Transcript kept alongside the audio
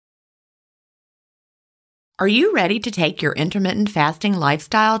Are you ready to take your intermittent fasting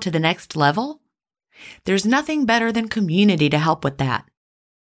lifestyle to the next level? There's nothing better than community to help with that.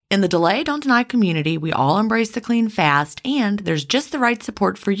 In the Delay Don't Deny community, we all embrace the clean fast, and there's just the right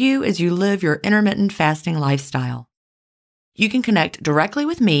support for you as you live your intermittent fasting lifestyle. You can connect directly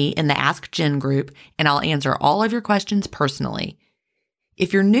with me in the Ask Jen group, and I'll answer all of your questions personally.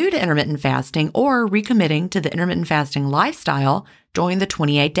 If you're new to intermittent fasting or recommitting to the intermittent fasting lifestyle, join the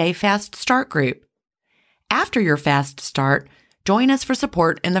 28-day Fast Start group. After your fast start, join us for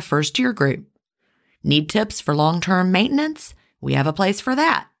support in the First Year group. Need tips for long-term maintenance? We have a place for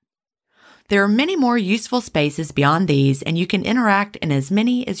that. There are many more useful spaces beyond these, and you can interact in as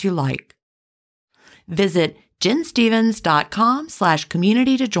many as you like. Visit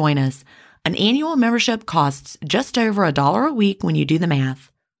jenstevens.com/community to join us. An annual membership costs just over $1 a week when you do the math.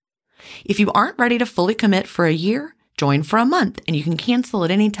 If you aren't ready to fully commit for a year, join for a month and you can cancel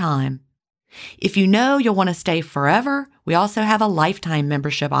at any time. If you know you'll want to stay forever, we also have a lifetime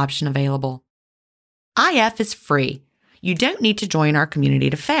membership option available. IF is free. You don't need to join our community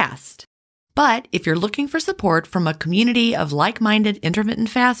to fast. But if you're looking for support from a community of like-minded intermittent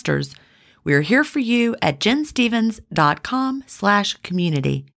fasters, we're here for you at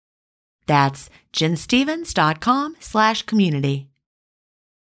jenstevens.com/community. That's jenstevens.com/community.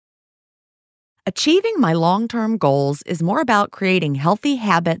 Achieving my long-term goals is more about creating healthy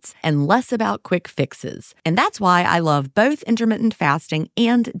habits and less about quick fixes. And that's why I love both intermittent fasting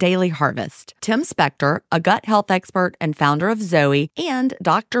and Daily Harvest. Tim Spector, a gut health expert and founder of Zoe, and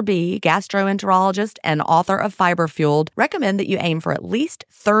Dr. B, gastroenterologist and author of Fiber Fueled, recommend that you aim for at least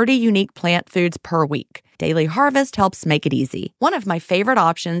 30 unique plant foods per week. Daily Harvest helps make it easy. One of my favorite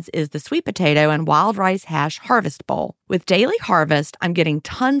options is the sweet potato and wild rice hash harvest bowl. With Daily Harvest, I'm getting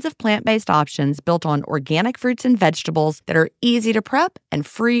tons of plant-based options built on organic fruits and vegetables that are easy to prep and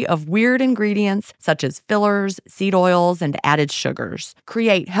free of weird ingredients such as fillers, seed oils, and added sugars.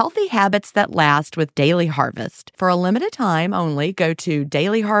 Create healthy habits that last with Daily Harvest. For a limited time only, go to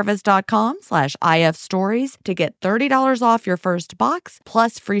dailyharvest.com/ifstories to get $30 off your first box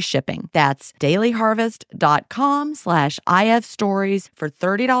plus free shipping. That's dailyharvest.com/ifstories for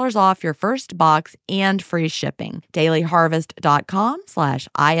 $30 off your first box and free shipping.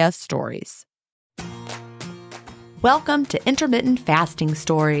 dailyharvest.com/ifstories. Welcome to Intermittent Fasting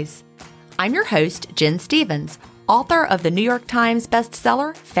Stories. I'm your host, Jen Stevens, author of the New York Times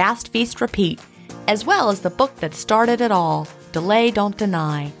bestseller, Fast, Feast, Repeat, as well as the book that started it all, Delay Don't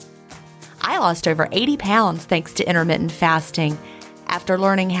Deny. I lost over 80 pounds thanks to intermittent fasting after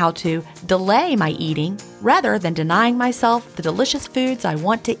learning how to delay my eating rather than denying myself the delicious foods I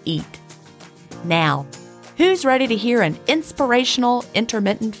want to eat. Now, who's ready to hear an inspirational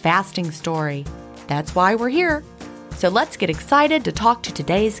intermittent fasting story? That's why we're here. So let's get excited to talk to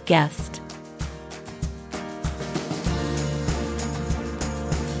today's guest.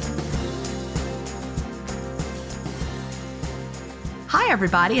 Hi,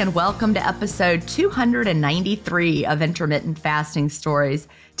 everybody, and welcome to episode 293 of Intermittent Fasting Stories.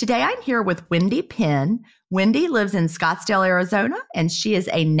 Today, I'm here with Wendy Penn. Wendy lives in Scottsdale, Arizona, and she is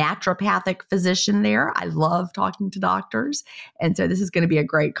a naturopathic physician there. I love talking to doctors, and so this is going to be a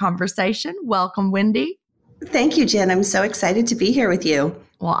great conversation. Welcome, Wendy. Thank you, Jen. I'm so excited to be here with you.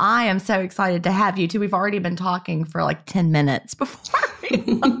 Well, I am so excited to have you, too. We've already been talking for like 10 minutes before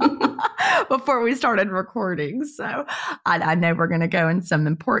we started recording. So I know we're going to go in some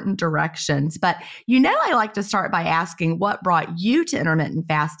important directions. But I like to start by asking what brought you to intermittent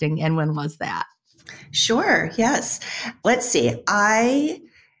fasting and when was that? Sure. Yes. Let's see. I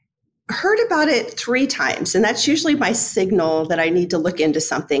heard about it 3 times, and that's usually my signal that I need to look into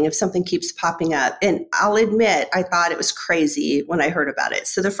something if something keeps popping up. And I'll admit, I thought it was crazy when I heard about it.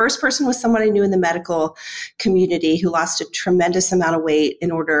 So the first person was someone I knew in the medical community who lost a tremendous amount of weight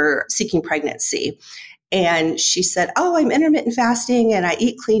in order seeking pregnancy. And she said, "Oh, I'm intermittent fasting and I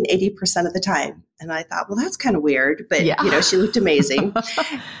eat clean 80% of the time." And I thought, well, that's kind of weird, but she looked amazing.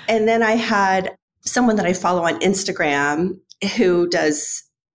 And then I had someone that I follow on Instagram who does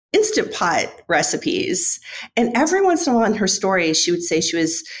Instant Pot recipes. And every once in a while in her stories, she would say she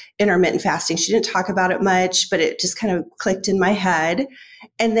was intermittent fasting. She didn't talk about it much, but it just kind of clicked in my head.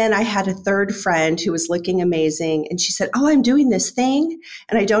 And then I had a third friend who was looking amazing. And she said, "Oh, I'm doing this thing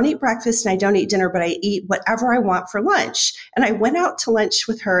and I don't eat breakfast and I don't eat dinner, but I eat whatever I want for lunch." And I went out to lunch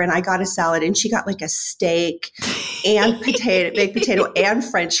with her and I got a salad and she got like a steak and baked potato and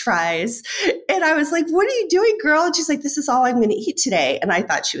French fries. And I was like, "What are you doing, girl?" And she's like, "This is all I'm going to eat today." And I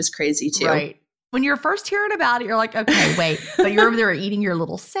thought she was crazy too. Right. When you're first hearing about it, you're like, okay, wait, but you're over there eating your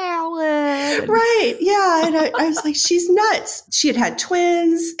little salad. Right. Yeah. And I was like, she's nuts. She had had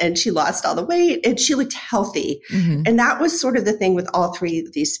twins and she lost all the weight and she looked healthy. Mm-hmm. And that was sort of the thing with all three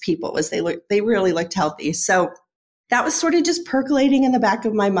of these people was they really looked healthy. So that was sort of just percolating in the back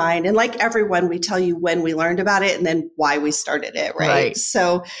of my mind. And like everyone, we tell you when we learned about it and then why we started it. Right.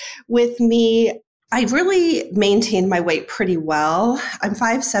 So with me, I really maintained my weight pretty well. I'm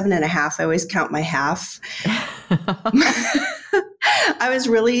 5'7.5". I always count my half. I was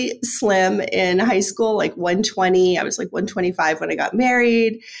really slim in high school, like 120. I was like 125 when I got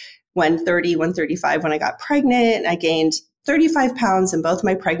married, 130, 135 when I got pregnant. I gained 35 pounds in both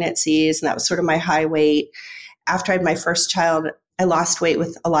my pregnancies, and that was sort of my high weight. After I had my first child, I lost weight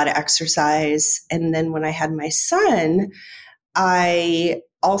with a lot of exercise. And then when I had my son, I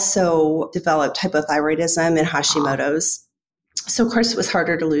also developed hypothyroidism and Hashimoto's. So of course it was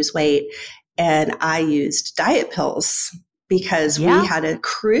harder to lose weight. And I used diet pills because we had a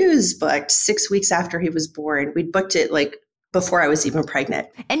cruise booked 6 weeks after he was born. We'd booked it like before I was even pregnant.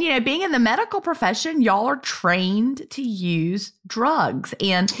 And, being in the medical profession, y'all are trained to use drugs.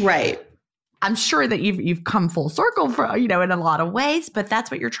 And I'm sure that you've come full circle for, in a lot of ways, but that's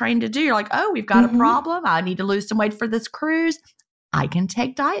what you're trained to do. You're like, oh, we've got a problem. I need to lose some weight for this cruise. I can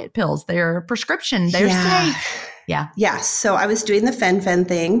take diet pills. They're prescription. They're safe. Yeah. So I was doing the fen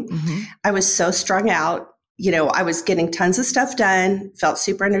thing. Mm-hmm. I was so strung out. I was getting tons of stuff done, felt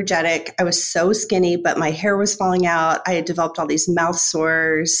super energetic. I was so skinny, but my hair was falling out. I had developed all these mouth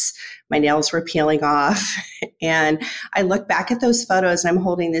sores. My nails were peeling off. And I look back at those photos and I'm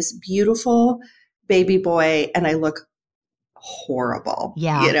holding this beautiful baby boy and I look horrible,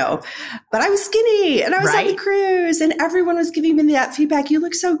 but I was skinny and I was on the cruise and everyone was giving me that feedback. You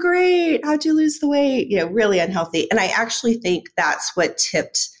look so great. How'd you lose the weight? Really unhealthy. And I actually think that's what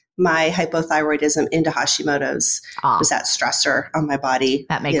tipped my hypothyroidism into Hashimoto's was that stressor on my body.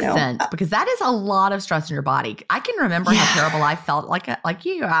 That makes sense because that is a lot of stress in your body. I can remember how terrible I felt like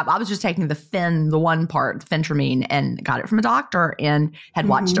you. I was just taking the one part, phentermine, and got it from a doctor and had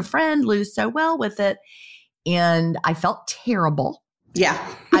watched a friend lose so well with it. And I felt terrible. Yeah.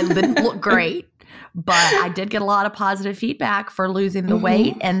 I didn't look great, but I did get a lot of positive feedback for losing the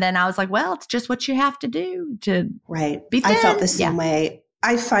weight. And then I was like, well, it's just what you have to do to be thin. I felt the same way.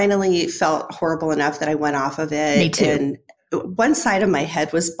 I finally felt horrible enough that I went off of it. Me too. And one side of my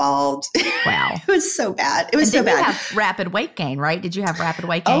head was bald. Wow. It was so bad. It was so bad. You have rapid weight gain, right? Did you have rapid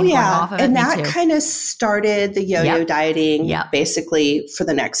weight gain? Oh, yeah. Off of and that kind of started the yo-yo dieting basically for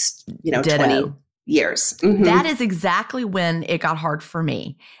the next, 20 years. Mm-hmm. That is exactly when it got hard for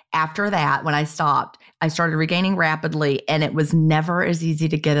me. After that, when I stopped, I started regaining rapidly and it was never as easy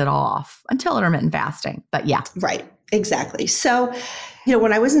to get it off until intermittent fasting. But yeah. Right. Exactly. So,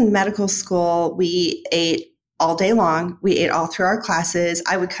 when I was in medical school, we ate all day long. We ate all through our classes.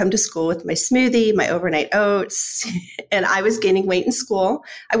 I would come to school with my smoothie, my overnight oats, and I was gaining weight in school.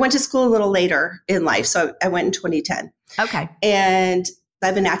 I went to school a little later in life. So I went in 2010. Okay. And I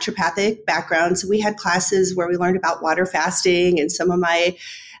have a naturopathic background. So we had classes where we learned about water fasting, and some of my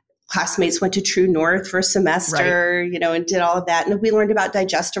classmates went to True North for a semester, and did all of that. And we learned about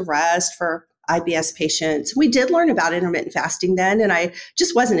digestive rest for IBS patients. We did learn about intermittent fasting then, and I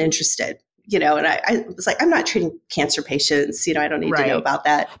just wasn't interested, and I was like, I'm not treating cancer patients. I don't need to know about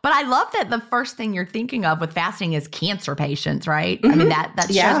that. But I love that the first thing you're thinking of with fasting is cancer patients, right? Mm-hmm. I mean,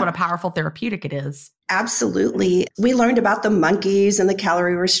 that shows what a powerful therapeutic it is. Absolutely. We learned about the monkeys and the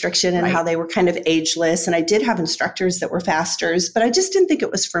calorie restriction and how they were kind of ageless. And I did have instructors that were fasters, but I just didn't think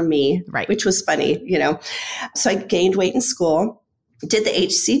it was for me, which was funny, So I gained weight in school. Did the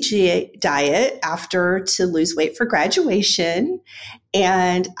HCG diet after to lose weight for graduation.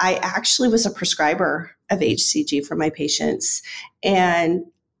 And I actually was a prescriber of HCG for my patients. And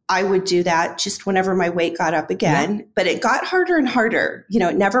I would do that just whenever my weight got up again. But it got harder and harder.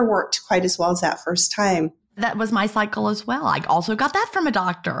 It never worked quite as well as that first time. That was my cycle as well. I also got that from a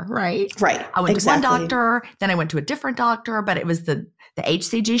doctor, right? Right. I went to one doctor, then I went to a different doctor, but it was the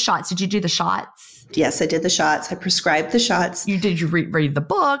HCG shots. Did you do the shots? Yes, I did the shots. I prescribed the shots. You read the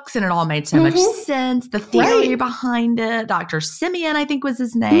books, and it all made so much sense. The theory behind it. Dr. Simeon, I think was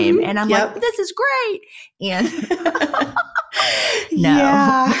his name. And I'm like, this is great. And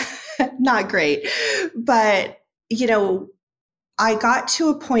not great. But, I got to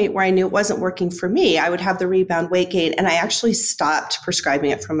a point where I knew it wasn't working for me. I would have the rebound weight gain, and I actually stopped prescribing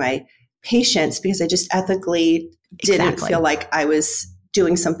it for my patients because I just ethically didn't feel like I was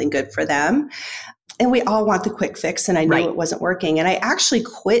doing something good for them. And we all want the quick fix, and I knew it wasn't working. And I actually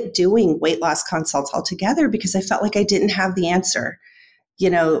quit doing weight loss consults altogether because I felt like I didn't have the answer.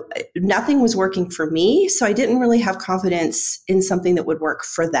 nothing was working for me. So I didn't really have confidence in something that would work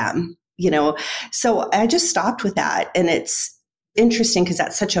for them, So I just stopped with that. And it's interesting because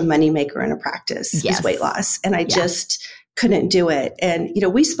that's such a moneymaker in a practice is weight loss. And I just couldn't do it. And,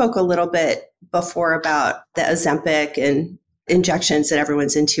 we spoke a little bit before about the Ozempic and injections that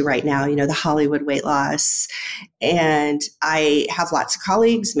everyone's into right now, the Hollywood weight loss. And I have lots of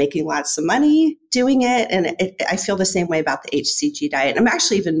colleagues making lots of money doing it. And I feel the same way about the HCG diet. I'm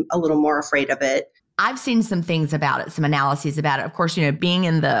actually even a little more afraid of it. I've seen some things about it, some analyses about it. Of course, being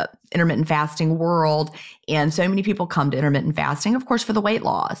in the intermittent fasting world, and so many people come to intermittent fasting, of course, for the weight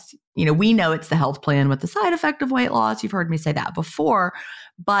loss. We know it's the health plan with the side effect of weight loss. You've heard me say that before.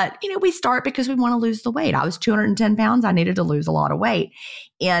 But, we start because we want to lose the weight. I was 210 pounds. I needed to lose a lot of weight.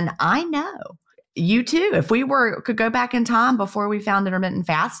 And I know you too, if we could go back in time before we found intermittent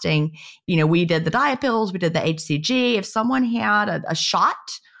fasting, we did the diet pills, we did the HCG. If someone had a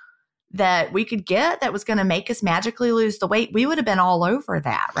shot that we could get that was going to make us magically lose the weight, we would have been all over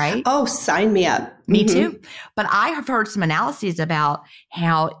that, right? Oh, sign me up. Me too. But I have heard some analyses about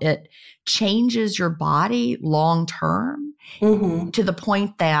how it changes your body long term to the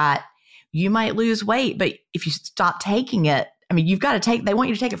point that you might lose weight, but if you stop taking it, they want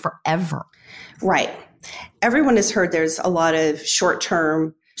you to take it forever. Right. Everyone has heard there's a lot of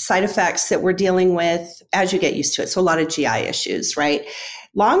short-term side effects that we're dealing with as you get used to it. So a lot of GI issues, right?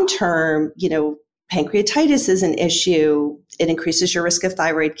 Long-term, pancreatitis is an issue. It increases your risk of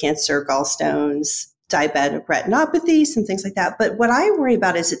thyroid cancer, gallstones, diabetic retinopathy, some things like that. But what I worry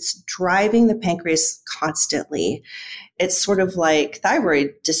about is it's driving the pancreas constantly. It's sort of like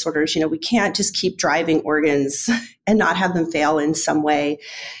thyroid disorders. We can't just keep driving organs and not have them fail in some way.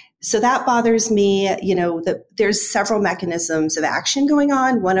 So that bothers me, there's several mechanisms of action going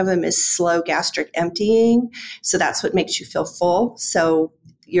on. One of them is slow gastric emptying. So that's what makes you feel full. So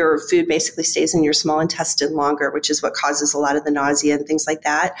your food basically stays in your small intestine longer, which is what causes a lot of the nausea and things like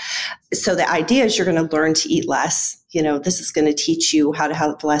that. So the idea is you're going to learn to eat less. This is going to teach you how to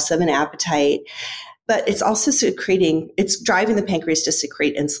have less of an appetite. But it's also it's driving the pancreas to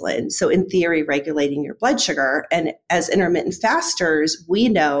secrete insulin. So in theory, regulating your blood sugar. And as intermittent fasters, we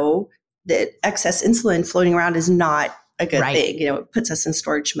know that excess insulin floating around is not a good thing. It puts us in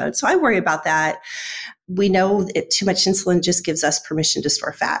storage mode. So I worry about that. We know that too much insulin just gives us permission to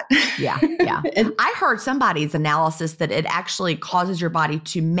store fat. Yeah. I heard somebody's analysis that it actually causes your body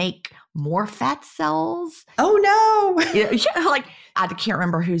to make more fat cells. Oh, no. I can't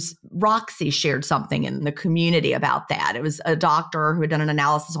remember Roxy shared something in the community about that. It was a doctor who had done an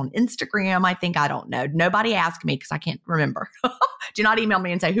analysis on Instagram, I think. I don't know. Nobody asked me because I can't remember. Do not email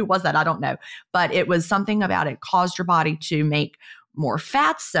me and say, who was that? I don't know. But it was something about it caused your body to make more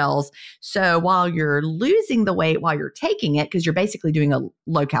fat cells. So while you're losing the weight, while you're taking it, because you're basically doing a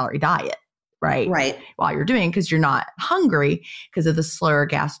low-calorie diet, right? While you're doing, because you're not hungry because of the slower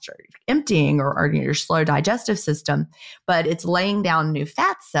gastric emptying or your slow digestive system, but it's laying down new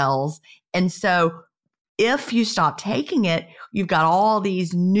fat cells. And so if you stop taking it, you've got all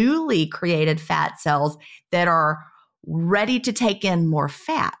these newly created fat cells that are ready to take in more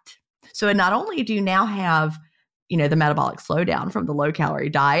fat. So not only do you now have the metabolic slowdown from the low calorie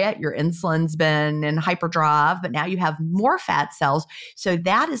diet, your insulin's been in hyperdrive, but now you have more fat cells. So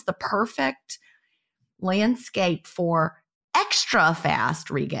that is the perfect landscape for extra fast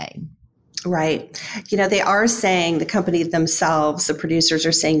regain. Right. They are saying, the company themselves, the producers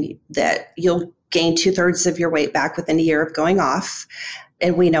are saying that you'll gain 2/3 of your weight back within a year of going off.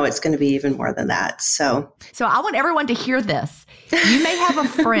 And we know it's going to be even more than that. So I want everyone to hear this. You may have a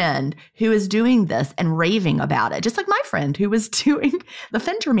friend who is doing this and raving about it, just like my friend who was doing the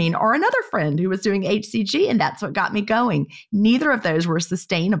phentermine, or another friend who was doing HCG, and that's what got me going. Neither of those were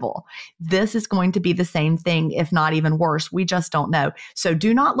sustainable. This is going to be the same thing, if not even worse. We just don't know. So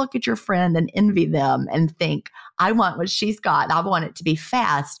do not look at your friend and envy them and think, I want what she's got. I want it to be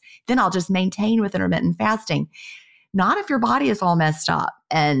fast. Then I'll just maintain with intermittent fasting. Not if your body is all messed up.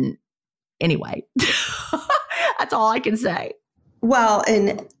 And anyway, that's all I can say. Well,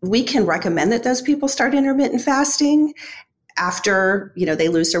 and we can recommend that those people start intermittent fasting after, they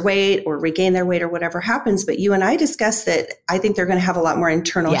lose their weight or regain their weight or whatever happens. But you and I discussed that I think they're going to have a lot more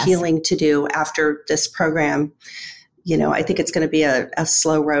internal healing to do after this program. I think it's going to be a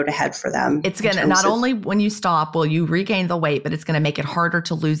slow road ahead for them. It's going to, not only when you stop will you regain the weight, but it's going to make it harder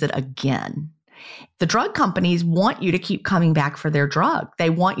to lose it again. The drug companies want you to keep coming back for their drug.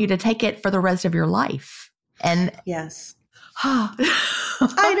 They want you to take it for the rest of your life. And yes.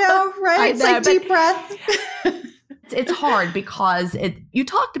 I know, right? It's like deep breath. It's hard because you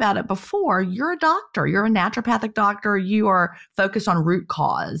talked about it before. You're a doctor. You're a naturopathic doctor. You are focused on root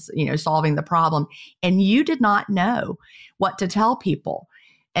cause, solving the problem. And you did not know what to tell people.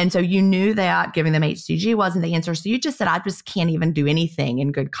 And so you knew that giving them HCG wasn't the answer. So you just said, I just can't even do anything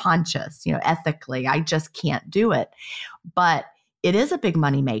in good conscience, ethically. I just can't do it. But it is a big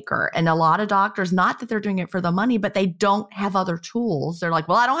money maker. And a lot of doctors, not that they're doing it for the money, but they don't have other tools. They're like,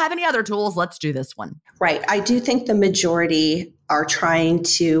 well, I don't have any other tools. Let's do this one. Right. I do think the majority are trying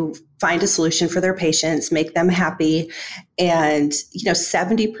to find a solution for their patients, make them happy. And,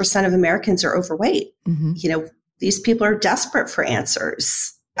 70% of Americans are overweight. Mm-hmm. These people are desperate for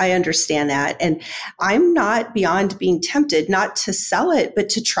answers. I understand that. And I'm not beyond being tempted not to sell it, but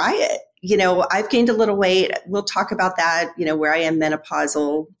to try it. I've gained a little weight. We'll talk about that, where I am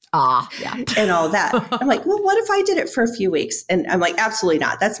menopausal and all that. I'm like, well, what if I did it for a few weeks? And I'm like, absolutely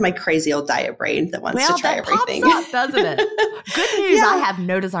not. That's my crazy old diet brain that wants to try everything. Pops up, doesn't it? Good news. Yeah. I have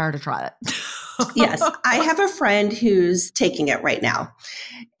no desire to try it. Yes. I have a friend who's taking it right now.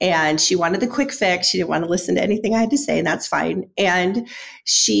 And she wanted the quick fix. She didn't want to listen to anything I had to say, and that's fine. And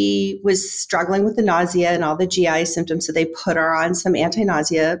she was struggling with the nausea and all the GI symptoms. So they put her on some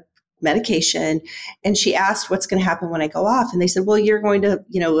anti-nausea medication. And she asked, what's going to happen when I go off? And they said, well, you're going to,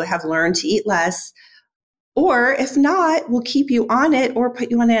 have learned to eat less. Or if not, we'll keep you on it or put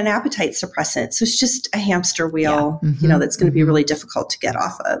you on an appetite suppressant. So it's just a hamster wheel, that's going to be really difficult to get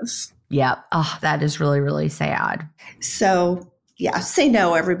off of. Yeah. Oh, that is really, really sad. So yeah, say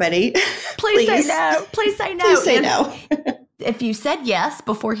no, everybody. Please say no. Please say no. Please say no. If you said yes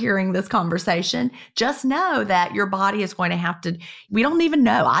before hearing this conversation, just know that your body is going to have to, we don't even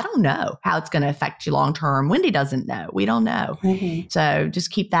know. I don't know how it's going to affect you long term. Wendy doesn't know. We don't know. Mm-hmm. So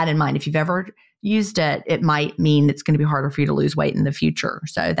just keep that in mind. If you've ever used it, it might mean it's going to be harder for you to lose weight in the future.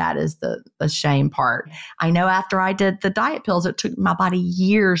 So that is the shame part. I know after I did the diet pills, it took my body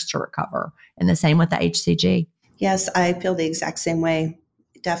years to recover. And the same with the HCG. Yes, I feel the exact same way.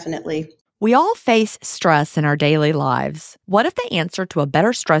 Definitely. We all face stress in our daily lives. What if the answer to a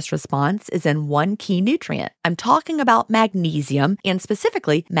better stress response is in one key nutrient? I'm talking about magnesium, and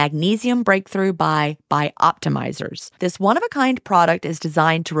specifically Magnesium Breakthrough by Bioptimizers. This one-of-a-kind product is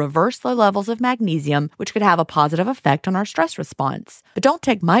designed to reverse low levels of magnesium, which could have a positive effect on our stress response. But don't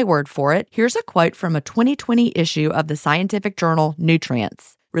take my word for it. Here's a quote from a 2020 issue of the scientific journal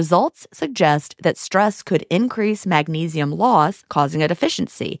Nutrients. Results suggest that stress could increase magnesium loss, causing a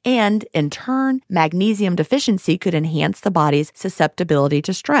deficiency. And in turn, magnesium deficiency could enhance the body's susceptibility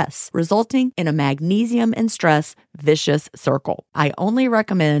to stress, resulting in a magnesium and stress vicious circle. I only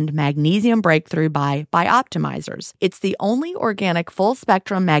recommend Magnesium Breakthrough by Bioptimizers. It's the only organic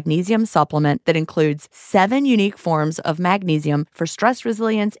full-spectrum magnesium supplement that includes 7 unique forms of magnesium for stress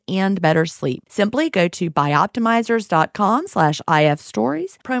resilience and better sleep. Simply go to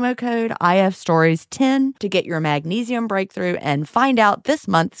bioptimizers.com/ifstories, promo code ifstories10 to get your Magnesium Breakthrough and find out this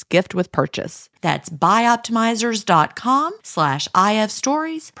month's gift with purchase. That's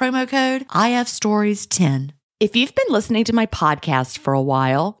bioptimizers.com/ifstories, promo code ifstories10. If you've been listening to my podcast for a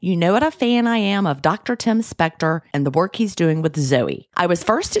while, you know what a fan I am of Dr. Tim Spector and the work he's doing with Zoe. I was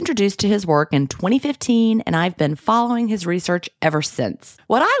first introduced to his work in 2015, and I've been following his research ever since.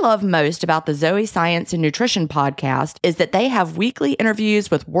 What I love most about the Zoe Science and Nutrition podcast is that they have weekly interviews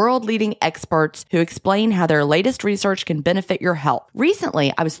with world-leading experts who explain how their latest research can benefit your health.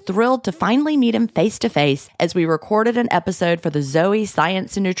 Recently, I was thrilled to finally meet him face-to-face as we recorded an episode for the Zoe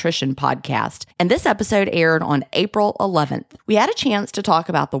Science and Nutrition podcast, and this episode aired on April 11th. We had a chance to talk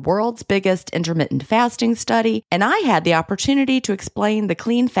about the world's biggest intermittent fasting study, and I had the opportunity to explain the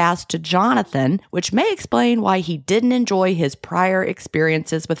clean fast to Jonathan, which may explain why he didn't enjoy his prior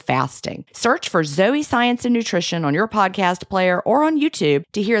experiences with fasting. Search for Zoe Science and Nutrition on your podcast player or on YouTube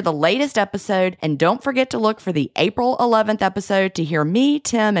to hear the latest episode, and don't forget to look for the April 11th episode to hear me,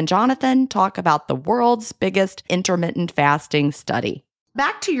 Tim, and Jonathan talk about the world's biggest intermittent fasting study.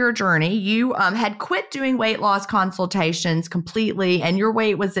 Back to your journey, you had quit doing weight loss consultations completely, and your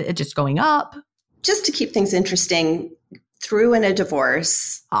weight was just going up. Just to keep things interesting, threw in a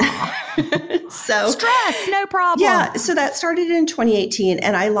divorce. So stress, no problem. Yeah, so that started in 2018,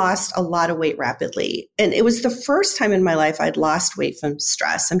 and I lost a lot of weight rapidly. And it was the first time in my life I'd lost weight from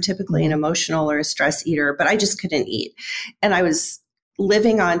stress. I'm typically an emotional or a stress eater, but I just couldn't eat. And I was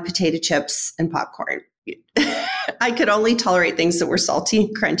living on potato chips and popcorn. I could only tolerate things that were salty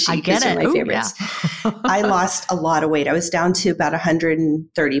and crunchy. I get it. My favorites. Yeah. I lost a lot of weight. I was down to about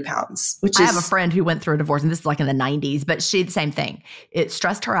 130 pounds, I have a friend who went through a divorce, and this is like in the 90s, but she, the same thing. It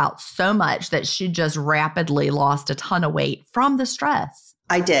stressed her out so much that she just rapidly lost a ton of weight from the stress.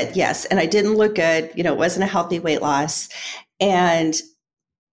 I did, yes. And I didn't look good. It wasn't a healthy weight loss. And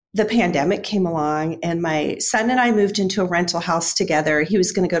the pandemic came along and my son and I moved into a rental house together. He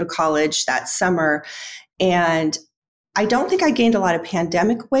was going to go to college that summer. And I don't think I gained a lot of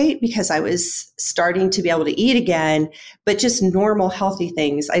pandemic weight because I was starting to be able to eat again, but just normal healthy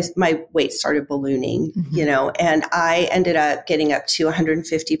things. My weight started ballooning, and I ended up getting up to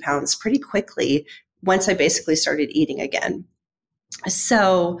 150 pounds pretty quickly once I basically started eating again.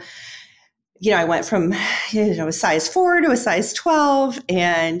 So, I went from, a size 4 to a size 12.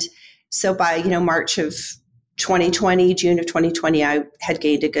 And so by, March of 2020, June of 2020, I had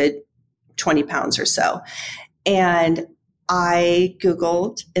gained a good 20 pounds or so. And I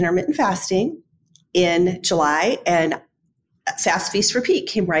Googled intermittent fasting in July, and Fast Feast Repeat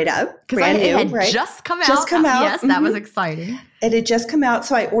came right up. Brand new, it had right? just come out. Just come out. Yes, that was exciting. It had just come out.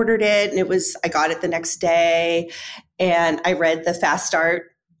 So I ordered it, and I got it the next day, and I read the Fast Start.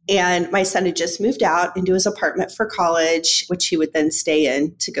 And my son had just moved out into his apartment for college, which he would then stay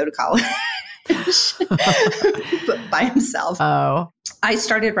in to go to college by himself. Oh. I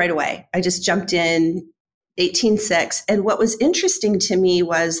started right away. I just jumped in 18.6. And what was interesting to me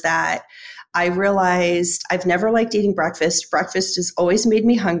was that I realized I've never liked eating breakfast. Breakfast has always made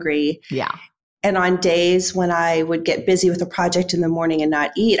me hungry. Yeah. And on days when I would get busy with a project in the morning and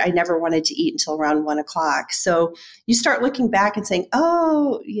not eat, I never wanted to eat until around 1:00. So you start looking back and saying,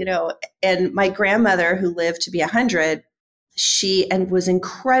 and my grandmother who lived to be 100, she was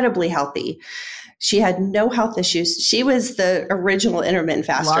incredibly healthy. She had no health issues. She was the original intermittent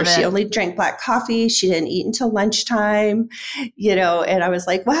faster. She only drank black coffee. She didn't eat until lunchtime, and I was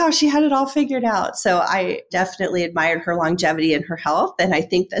like, wow, she had it all figured out. So I definitely admired her longevity and her health. And I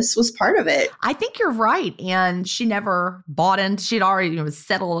think this was part of it. I think you're right. And she never bought in. She'd already was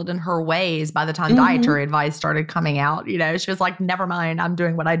settled in her ways by the time dietary advice started coming out. She was like, never mind, I'm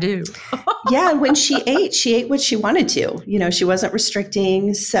doing what I do. Yeah. And when she ate what she wanted to. She wasn't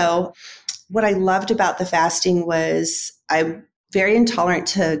restricting. So what I loved about the fasting was I'm very intolerant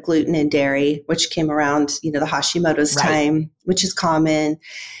to gluten and dairy, which came around, the Hashimoto's time, which is common.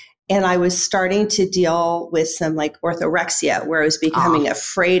 And I was starting to deal with some like orthorexia, where I was becoming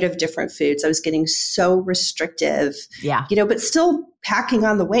afraid of different foods. I was getting so restrictive, but still packing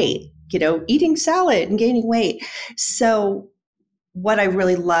on the weight, eating salad and gaining weight. So what I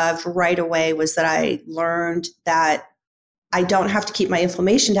really loved right away was that I learned that I don't have to keep my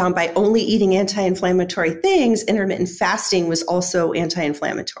inflammation down by only eating anti-inflammatory things. Intermittent fasting was also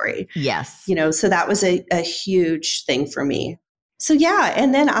anti-inflammatory. Yes. So that was a huge thing for me. So yeah.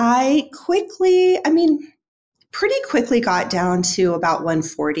 And then I pretty quickly got down to about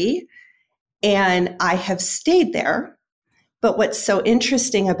 140, and I have stayed there. But what's so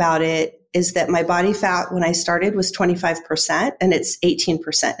interesting about it is that my body fat when I started was 25%, and it's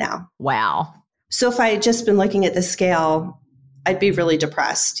 18% now. Wow. So if I had just been looking at the scale, I'd be really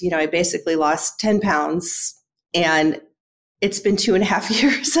depressed. I basically lost 10 pounds, and it's been 2.5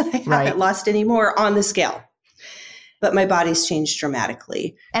 years and I haven't lost any more on the scale. But my body's changed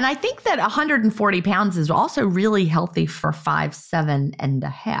dramatically. And I think that 140 pounds is also really healthy for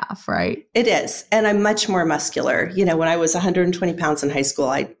 5'7.5", right? It is. And I'm much more muscular. When I was 120 pounds in high school,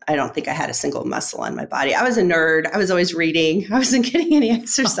 I don't think I had a single muscle on my body. I was a nerd. I was always reading. I wasn't getting any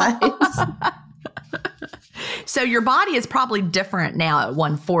exercise. So your body is probably different now at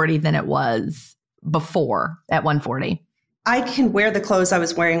 140 than it was before at 140. I can wear the clothes I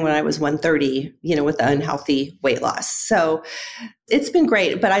was wearing when I was 130, with the unhealthy weight loss. So it's been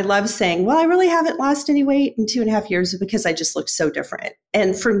great. But I love saying, well, I really haven't lost any weight in 2.5 years because I just look so different.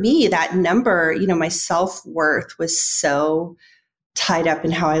 And for me, that number, my self-worth was so tied up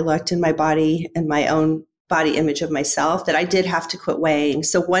in how I looked in my body and my own body image of myself that I did have to quit weighing.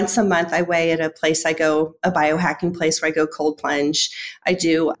 So once a month I weigh at a place a biohacking place where I go cold plunge. I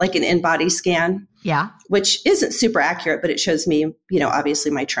do like an in-body scan. Yeah. Which isn't super accurate, but it shows me,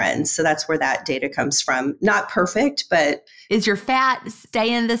 obviously my trends. So that's where that data comes from. Not perfect, but. Is your fat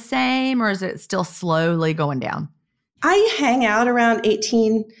staying the same, or is it still slowly going down? I hang out around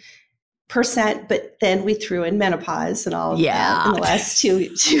 18%, but then we threw in menopause and all of that in the last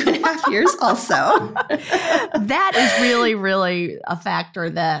 2.5 years also. That is really, really a factor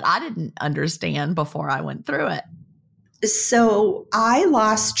that I didn't understand before I went through it. So I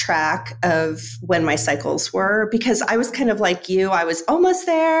lost track of when my cycles were because I was kind of like you. I was almost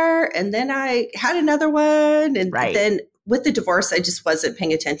there, and then I had another one. And then with the divorce, I just wasn't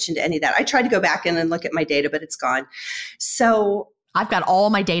paying attention to any of that. I tried to go back in and look at my data, but it's gone. So I've got all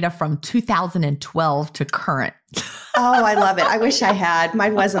my data from 2012 to current. Oh, I love it. I wish I had.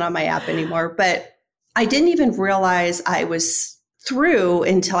 Mine wasn't on my app anymore, but I didn't even realize I was through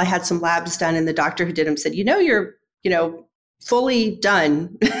until I had some labs done. And the doctor who did them said, you're, fully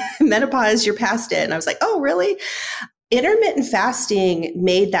done. Menopause, you're past it. And I was like, oh, really? Intermittent fasting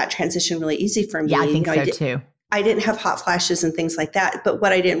made that transition really easy for me. Yeah, I think so too. I didn't have hot flashes and things like that. But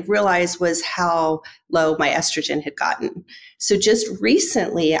what I didn't realize was how low my estrogen had gotten. So just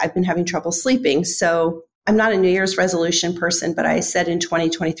recently, I've been having trouble sleeping. So I'm not a New Year's resolution person, but I said in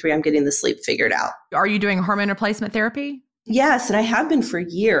 2023, I'm getting the sleep figured out. Are you doing hormone replacement therapy? Yes, and I have been for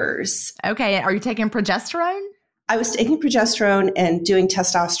years. Okay. Are you taking progesterone? I was taking progesterone and doing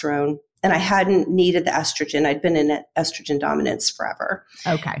testosterone, and I hadn't needed the estrogen. I'd been in estrogen dominance forever.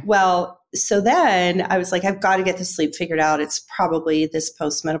 Okay. Well, so then I was like, I've got to get the sleep figured out. It's probably this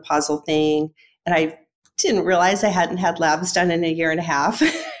postmenopausal thing. And I didn't realize I hadn't had labs done in a year and a half.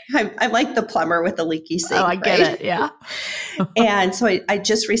 I'm like the plumber with the leaky sink. Oh, I get it. Yeah. And so I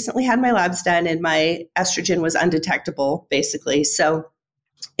just recently had my labs done and my estrogen was undetectable, basically. So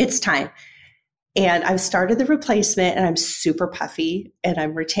it's time. And I've started the replacement and I'm super puffy and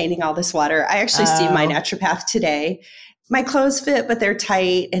I'm retaining all this water. I actually see my naturopath today. My clothes fit, but they're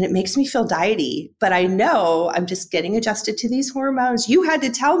tight and it makes me feel diety. But I know I'm just getting adjusted to these hormones. You had to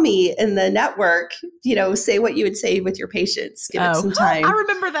tell me in the network, say what you would say with your patients. Give it some time. I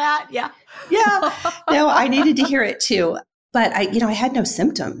remember that. Yeah. Yeah. No, I needed to hear it too. But I had no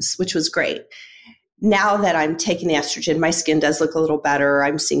symptoms, which was great. Now that I'm taking the estrogen, my skin does look a little better.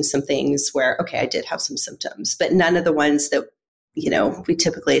 I'm seeing some things where, okay, I did have some symptoms, but none of the ones that, we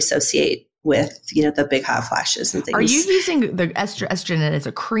typically associate with, the big hot flashes and things. Are you using the estrogen as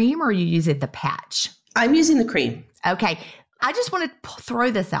a cream or are you using the patch? I'm using the cream. Okay. I just want to throw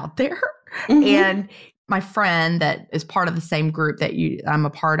this out there. Mm-hmm. And my friend that is part of the same group that I'm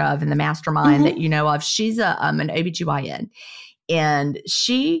a part of in the mastermind that you know of, she's an OBGYN and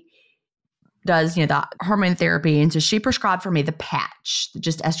she does, the hormone therapy. And so she prescribed for me the patch,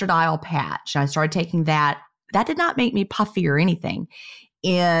 just estradiol patch. And I started taking that. That did not make me puffy or anything.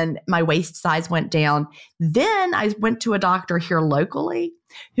 And my waist size went down. Then I went to a doctor here locally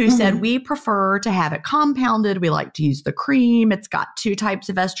who said, we prefer to have it compounded. We like to use the cream. It's got 2 types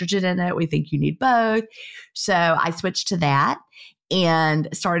of estrogen in it. We think you need both. So I switched to that and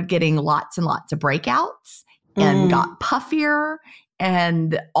started getting lots and lots of breakouts and got puffier.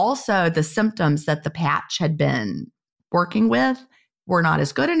 And also the symptoms that the patch had been working with were not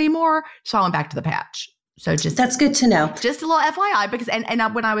as good anymore. So I went back to the patch. So that's good to know. Just a little FYI, because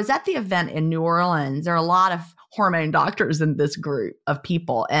and when I was at the event in New Orleans, there are a lot of hormone doctors in this group of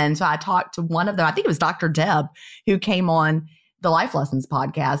people. And so I talked to one of them. I think it was Dr. Deb, who came on the Life Lessons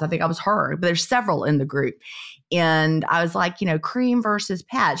podcast. I think I was her, but there's several in the group. And I was like, cream versus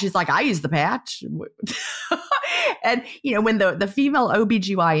patch. She's like, I use the patch. And, when the female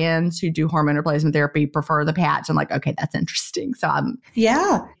OBGYNs who do hormone replacement therapy prefer the patch, I'm like, okay, that's interesting. So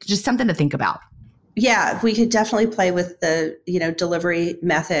just something to think about. Yeah, we could definitely play with the, delivery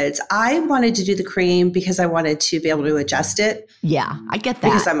methods. I wanted to do the cream because I wanted to be able to adjust it. Yeah, I get that.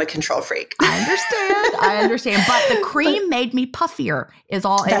 Because I'm a control freak. I understand. But the cream made me puffier is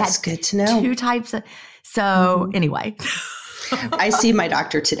all. That's good to know. 2 types of, so anyway. I see my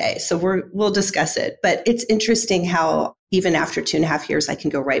doctor today, so we'll discuss it. But it's interesting how even after 2.5 years, I can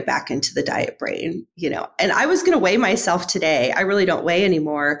go right back into the diet brain, And I was going to weigh myself today. I really don't weigh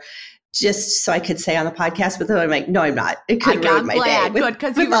anymore. Just so I could say on the podcast, but then I'm like, no, I'm not. It could ruin my day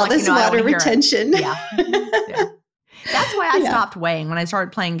with all this water retention. Yeah. That's why I stopped weighing when I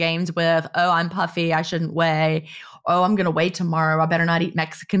started playing games with, I'm puffy, I shouldn't weigh. Oh, I'm going to weigh tomorrow. I better not eat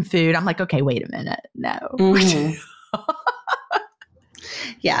Mexican food. I'm like, okay, wait a minute. No.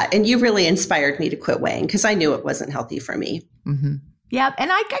 Yeah. And you really inspired me to quit weighing because I knew it wasn't healthy for me. Mm-hmm. Yeah. And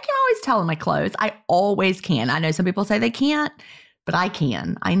I can always tell in my clothes. I always can. I know some people say they can't. But I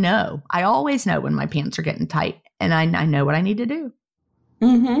can. I know. I always know when my pants are getting tight and I know what I need to do.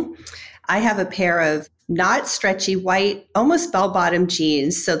 I have a pair of not stretchy white, almost bell-bottom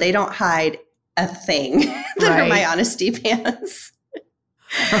jeans, so they don't hide a thing that are my honesty pants.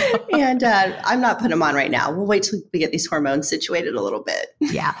 And I'm not putting them on right now. We'll wait till we get these hormones situated a little bit.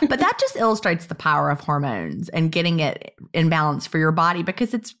 Yeah. But that just illustrates the power of hormones and getting it in balance for your body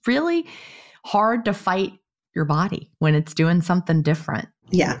because it's really hard to fight your body when it's doing something different.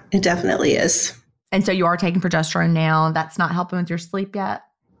 Yeah, it definitely is. And so you are taking progesterone now. That's not helping with your sleep yet?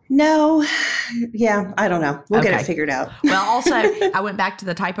 No. Yeah, I don't know. We'll get it figured out. Well, also, I went back to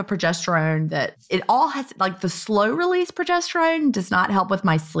the type of progesterone that it all has, like the slow release progesterone does not help with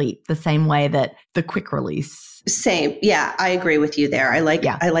my sleep the same way that the quick release. Same. Yeah, I agree with you there. I like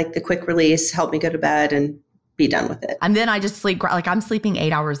the quick release, help me go to bed and be done with it. And then I just sleep, like I'm sleeping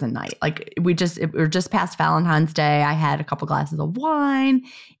 8 hours a night. Like we're just past Valentine's Day. I had a couple glasses of wine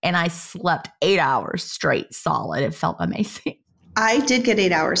and I slept 8 hours straight solid. It felt amazing. I did get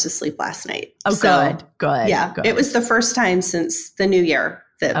 8 hours of sleep last night. Oh, so, good. Yeah. Good. It was the first time since the new year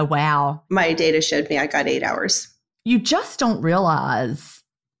that wow. My data showed me I got 8 hours. You just don't realize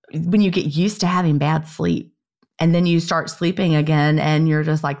when you get used to having bad sleep and then you start sleeping again and you're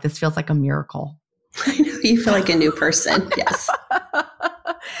just like, this feels like a miracle. I know, you feel like a new person. Yes.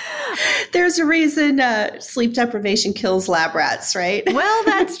 There's a reason sleep deprivation kills lab rats, right? Well,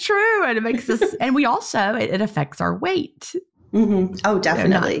 that's true. And it makes us, and we also, it affects our weight. Mm-hmm. Oh,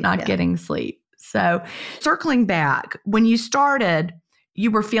 definitely. Not getting sleep. So circling back, when you started, you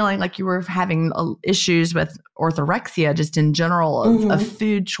were feeling like you were having issues with orthorexia just in general of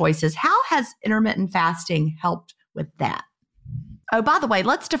food choices. How has intermittent fasting helped with that? Oh, by the way,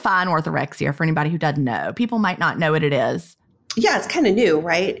 let's define orthorexia for anybody who doesn't know. People might not know what it is. Yeah, it's kind of new,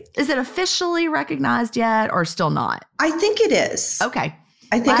 right? Is it officially recognized yet or still not? I think it is. Okay.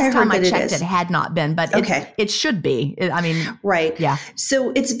 I think Last time I that checked, it had not been, but it should be. Right. Yeah.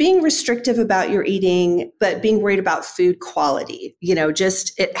 So it's being restrictive about your eating, but being worried about food quality.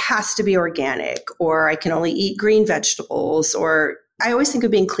 Just it has to be organic, or I can only eat green vegetables, or I always think of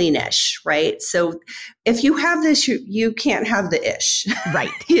being cleanish, right? So if you have this, you can't have the ish.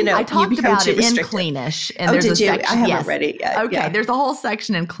 Right. I talked about it in Cleanish. And there's a section. I haven't read it yet. Okay. Yeah. There's a whole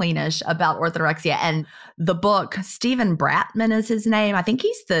section in Cleanish about orthorexia, and the book, Stephen Bratman is his name. I think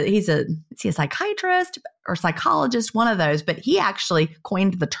is he a psychiatrist or psychologist, one of those, but he actually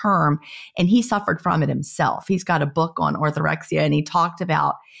coined the term and he suffered from it himself. He's got a book on orthorexia and he talked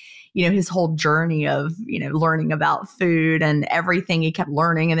about his whole journey of, learning about food and everything. He kept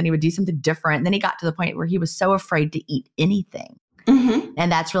learning and then he would do something different. And then he got to the point where he was so afraid to eat anything. Mm-hmm.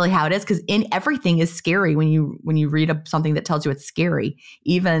 And that's really how it is, because everything is scary when you read something that tells you it's scary,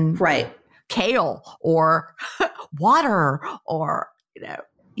 even kale or water or,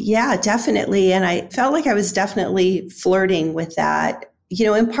 Yeah, definitely. And I felt like I was definitely flirting with that,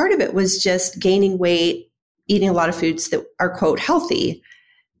 and part of it was just gaining weight, eating a lot of foods that are, quote, healthy.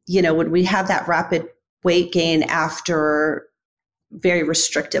 When we have that rapid weight gain after very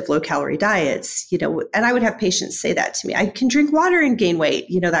restrictive low calorie diets, and I would have patients say that to me, I can drink water and gain weight,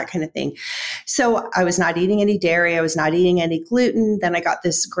 that kind of thing. So I was not eating any dairy. I was not eating any gluten. Then I got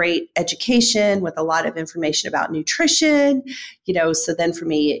this great education with a lot of information about nutrition, so then for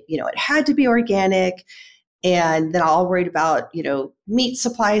me, it had to be organic. And then all worried about, meat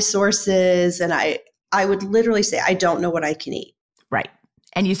supply sources. And I would literally say, I don't know what I can eat. Right.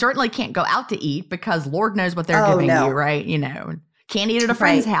 And you certainly can't go out to eat because Lord knows what they're giving you, right? Can't eat at a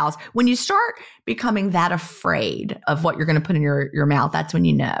friend's house. When you start becoming that afraid of what you're going to put in your mouth, that's when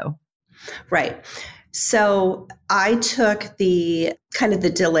you know. Right. So I took the kind of the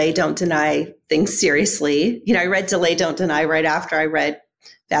delay, don't deny thing seriously. I read Delay, Don't Deny right after I read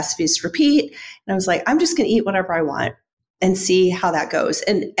Fast Feast Repeat. And I was like, I'm just going to eat whatever I want and see how that goes.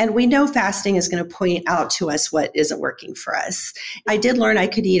 And we know fasting is going to point out to us what isn't working for us. I did learn I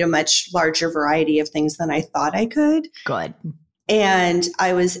could eat a much larger variety of things than I thought I could. Good. And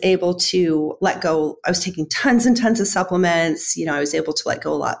I was able to let go. I was taking tons and tons of supplements. I was able to let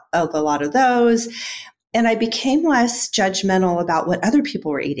go a lot of those. And I became less judgmental about what other people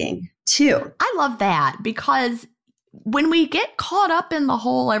were eating too. I love that, because when we get caught up in the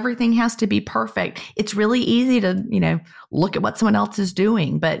whole everything has to be perfect, it's really easy to, look at what someone else is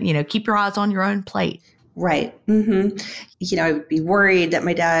doing, but, keep your eyes on your own plate. Right. Mm-hmm. I would be worried that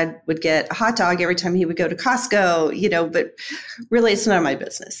my dad would get a hot dog every time he would go to Costco, but really it's none of my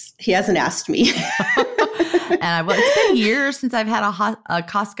business. He hasn't asked me. And it's been years since I've had a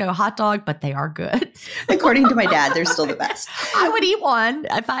Costco hot dog, but they are good. According to my dad, they're still the best. I would eat one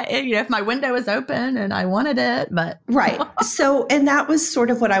if my window was open and I wanted it, but. Right. So, and that was sort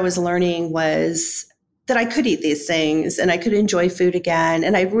of what I was learning, was that I could eat these things and I could enjoy food again.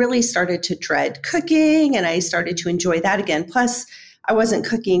 And I really started to dread cooking and I started to enjoy that again. Plus, I wasn't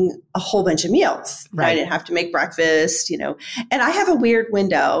cooking a whole bunch of meals. Right. I didn't have to make breakfast, and I have a weird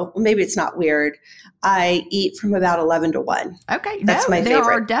window. Well, maybe it's not weird. I eat from about 11 to 1. Okay. That's my favorite.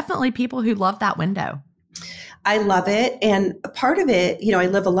 There are definitely people who love that window. I love it. And a part of it, I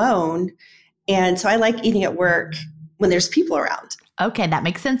live alone. And so I like eating at work when there's people around. Okay, that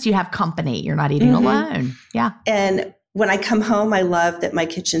makes sense. You have company. You're not eating alone. Yeah. And when I come home, I love that my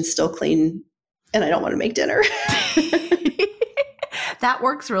kitchen's still clean and I don't want to make dinner. That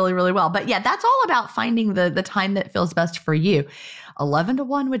works really, really well. But yeah, that's all about finding the time that feels best for you. 11 to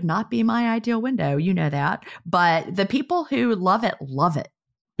 1 would not be my ideal window. You know that. But the people who love it, love it.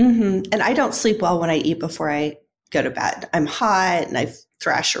 And I don't sleep well when I eat before I go to bed. I'm hot and I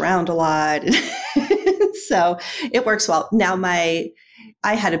thrash around a lot. So it works well. Now, I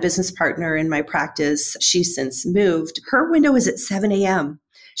had a business partner in my practice. She's since moved. Her window is at 7 a.m.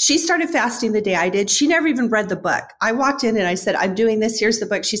 She started fasting the day I did. She never even read the book. I walked in and I said, I'm doing this. Here's the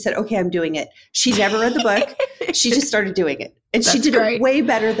book. She said, okay, I'm doing it. She never read the book. She just started doing it. And she did it way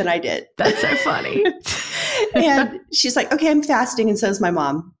better than I did. That's so funny. And she's like, okay, I'm fasting. And so is my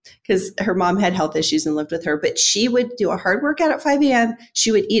mom, because her mom had health issues and lived with her. But she would do a hard workout at 5 a.m.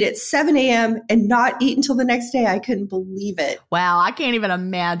 She would eat at 7 a.m. and not eat until the next day. I couldn't believe it. Wow. I can't even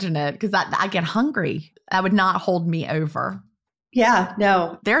imagine it because I get hungry. That would not hold me over. Yeah,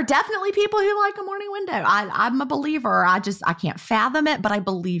 no. There are definitely people who like a morning window. I'm a believer. I can't fathom it, but I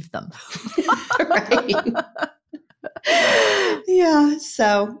believe them. Right. Yeah.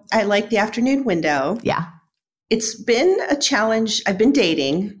 So I like the afternoon window. Yeah. It's been a challenge. I've been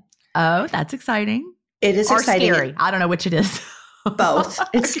dating. Oh, that's exciting. It is exciting. Scary. I don't know which it is. Both.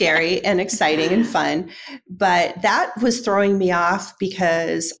 It's scary and exciting and fun. But that was throwing me off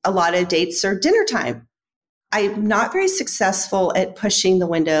because a lot of dates are dinner time. I'm not very successful at pushing the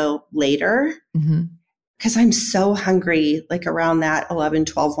window later because I'm so hungry, like around that 11,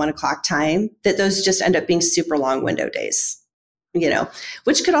 12, 1 o'clock time, that those just end up being super long window days,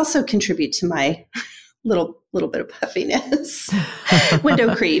 which could also contribute to my little bit of puffiness.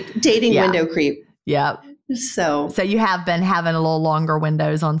 Window creep, dating window creep. Yeah. So you have been having a little longer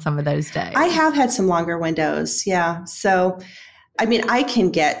windows on some of those days. I have had some longer windows. Yeah. So, I mean, I can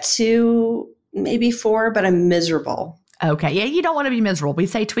get to maybe 4, but I'm miserable. Okay. Yeah. You don't want to be miserable. We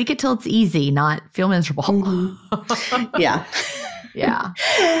say tweak it till it's easy, not feel miserable. Yeah. Yeah.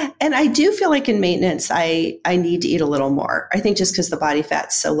 And I do feel like in maintenance, I need to eat a little more. I think just because the body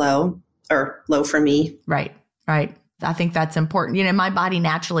fat's so low for me. Right. Right. I think that's important. My body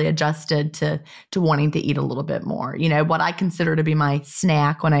naturally adjusted to wanting to eat a little bit more. What I consider to be my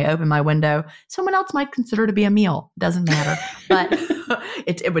snack when I open my window, someone else might consider to be a meal. Doesn't matter. But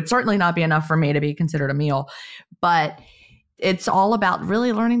it would certainly not be enough for me to be considered a meal. But it's all about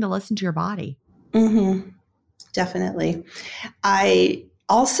really learning to listen to your body. Mm-hmm. Definitely. I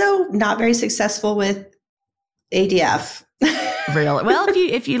also not very successful with ADF. Really? Well,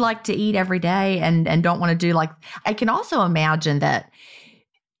 if you like to eat every day and don't want to do I can also imagine that,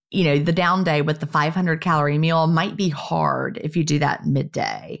 the down day with the 500 calorie meal might be hard if you do that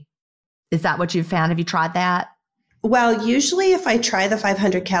midday. Is that what you've found? Have you tried that? Well, usually if I try the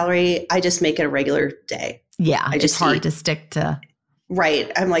 500 calorie, I just make it a regular day. Yeah. It's hard to stick to.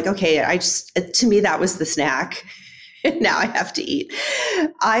 Right. I'm like, okay, to me, that was the snack. Now I have to eat.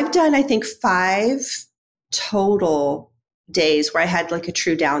 I've done, I think, 5 total days where I had like a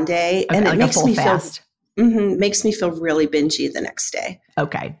true down day, and it makes me fast. Makes me feel really bingey the next day.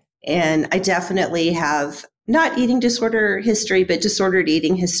 Okay. And I definitely have not eating disorder history, but disordered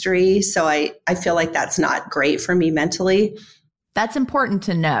eating history. So I feel like that's not great for me mentally. That's important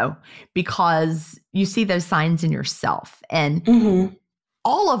to know because you see those signs in yourself. And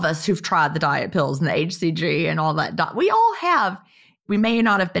all of us who've tried the diet pills and the HCG and all that, we may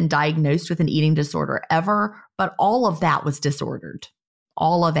not have been diagnosed with an eating disorder ever, but all of that was disordered.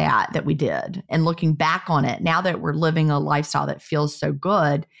 All of that we did. And looking back on it, now that we're living a lifestyle that feels so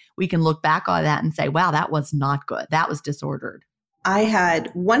good, we can look back on that and say, wow, that was not good. That was disordered. I had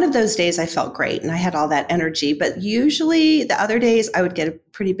one of those days I felt great and I had all that energy, but usually the other days I would get a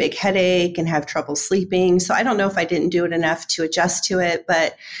pretty big headache and have trouble sleeping. So I don't know if I didn't do it enough to adjust to it,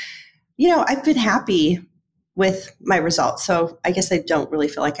 but I've been happy with my results. So I guess I don't really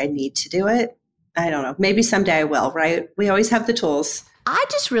feel like I need to do it. I don't know. Maybe someday I will, right? We always have the tools. I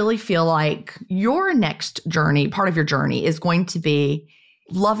just really feel like your next journey, part of your journey is going to be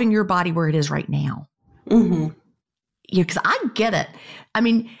loving your body where it is right now. Because I get it. I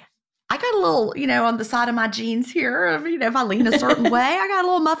mean, I got a little, on the side of my jeans here, if I lean a certain way, I got a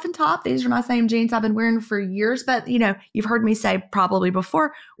little muffin top. These are my same jeans I've been wearing for years. But, you've heard me say probably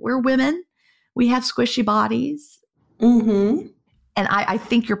before, we're women. We have squishy bodies. And I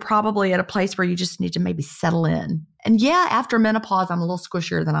think you're probably at a place where you just need to maybe settle in. And yeah, after menopause, I'm a little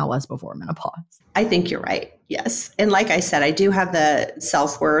squishier than I was before menopause. I think you're right. Yes. And like I said, I do have the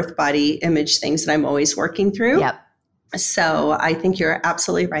self-worth, body image things that I'm always working through. Yep. So I think you're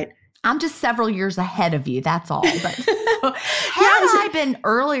absolutely right. I'm just several years ahead of you. That's all. But had I been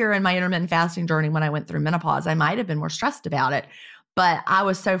earlier in my intermittent fasting journey when I went through menopause, I might have been more stressed about it. But I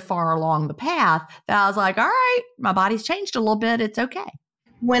was so far along the path that I was like, all right, my body's changed a little bit. It's okay.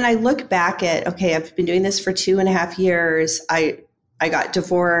 When I look back at, okay, I've been doing this for 2.5 years. I I got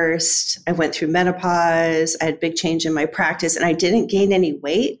divorced. I went through menopause. I had a big change in my practice, and I didn't gain any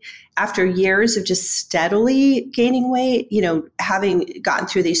weight. After years of just steadily gaining weight, having gotten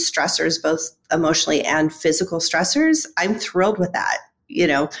through these stressors, both emotionally and physical stressors, I'm thrilled with that,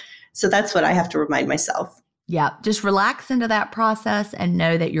 So that's what I have to remind myself. Yeah. Just relax into that process and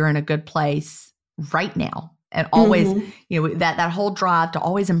know that you're in a good place right now. And always, that whole drive to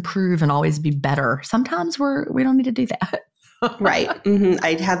always improve and always be better. Sometimes we don't need to do that. Right.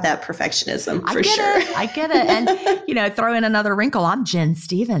 I'd have that perfectionism for sure. I get it. And, throw in another wrinkle. I'm Jen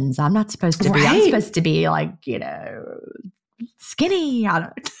Stevens. I'm not supposed to be. I'm supposed to be like, skinny. I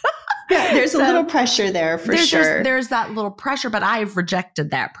don't Yeah, there's a little pressure there for sure. There's that little pressure, but I've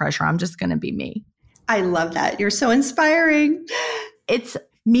rejected that pressure. I'm just going to be me. I love that. You're so inspiring. It's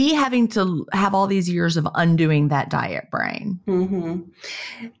me having to have all these years of undoing that diet brain.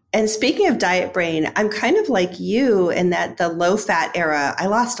 Mm-hmm. And speaking of diet brain, I'm kind of like you in that the low fat era, I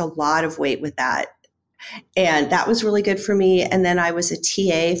lost a lot of weight with that. And that was really good for me. And then I was a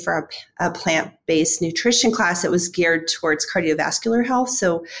TA for a plant-based nutrition class that was geared towards cardiovascular health.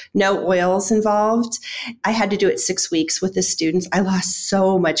 So no oils involved. I had to do it 6 weeks with the students. I lost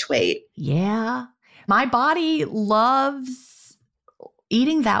so much weight. Yeah. My body loves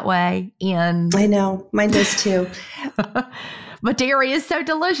eating that way. And I know. Mine does too. But dairy is so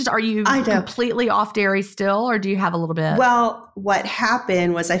delicious. Are you completely off dairy still, or do you have a little bit? Well, what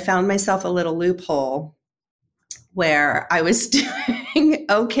happened was I found myself a little loophole where I was doing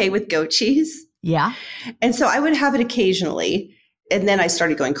okay with goat cheese. Yeah. And so I would have it occasionally. And then I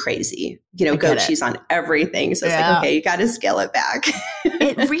started going crazy, goat cheese on everything. So it's like, okay, you got to scale it back.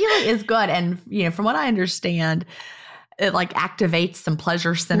 It really is good. And, from what I understand, it like activates some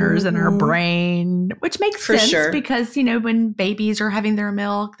pleasure centers in our brain, which makes sense because, when babies are having their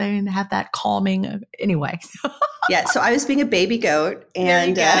milk, they have that calming anyway. Yeah. So I was being a baby goat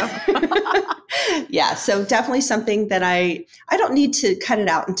and yeah. So definitely something that I don't need to cut it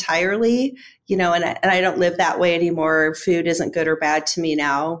out entirely, and I don't live that way anymore. Food isn't good or bad to me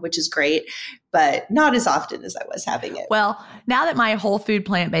now, which is great, but not as often as I was having it. Well, now that my whole food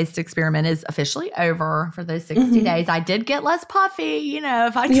plant-based experiment is officially over for those 60 days, I did get less puffy,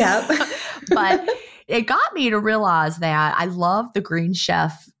 if I but it got me to realize that I love the Green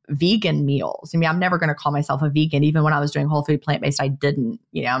Chef vegan meals. I mean, I'm never going to call myself a vegan. Even when I was doing whole food plant-based, I didn't,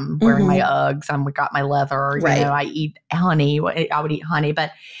 I'm wearing my Uggs. I got my leather, I eat honey. I would eat honey,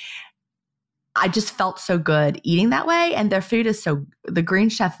 but I just felt so good eating that way. And their food is the Green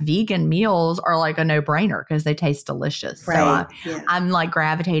Chef vegan meals are like a no-brainer because they taste delicious. Right. So I'm like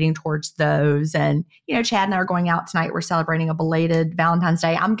gravitating towards those. And, Chad and I are going out tonight. We're celebrating a belated Valentine's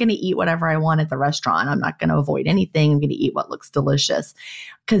Day. I'm going to eat whatever I want at the restaurant. I'm not going to avoid anything. I'm going to eat what looks delicious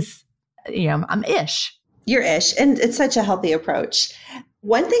because, I'm ish. You're ish. And it's such a healthy approach.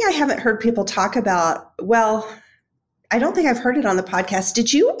 One thing I haven't heard people talk about, I don't think I've heard it on the podcast.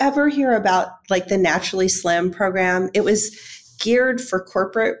 Did you ever hear about like the Naturally Slim program? It was geared for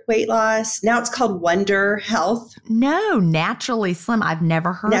corporate weight loss. Now it's called Wonder Health. No, Naturally Slim. I've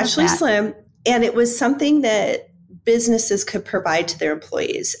never heard of that. Naturally Slim. And it was something that businesses could provide to their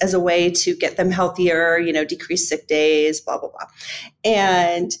employees as a way to get them healthier, decrease sick days, blah, blah, blah.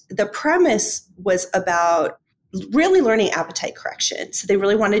 And the premise was about really learning appetite correction. So they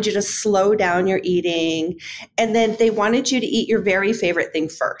really wanted you to slow down your eating. And then they wanted you to eat your very favorite thing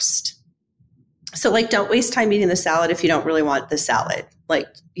first. So like, don't waste time eating the salad if you don't really want the salad. Like,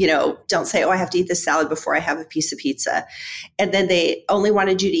 don't say, I have to eat this salad before I have a piece of pizza. And then they only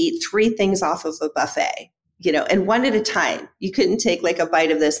wanted you to eat 3 things off of a buffet. And one at a time. You couldn't take like a bite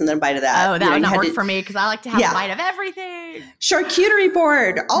of this and then a bite of that. Oh, that would not work for me because I like to have a bite of everything. Charcuterie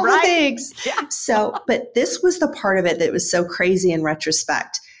board, all the things. Yeah. So, but this was the part of it that was so crazy in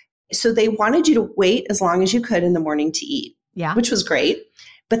retrospect. So they wanted you to wait as long as you could in the morning to eat, which was great.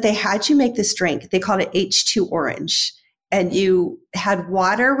 But they had you make this drink. They called it H2 Orange. And you had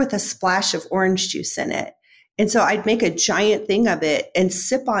water with a splash of orange juice in it. And so I'd make a giant thing of it and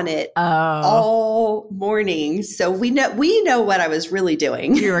sip on it all morning. So we know what I was really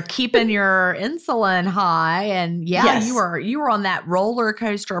doing. You were keeping your insulin high, and yes. you were on that roller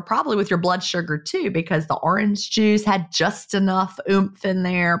coaster, probably with your blood sugar too, because the orange juice had just enough oomph in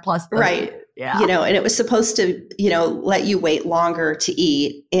there. Plus, and it was supposed to, let you wait longer to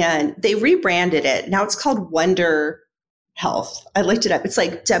eat. And they rebranded it. Now it's called Wonder Health. I looked it up. It's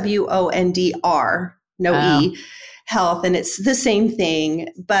like WONDR. E health. And it's the same thing.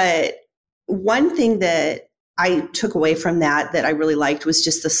 But one thing that I took away from that I really liked was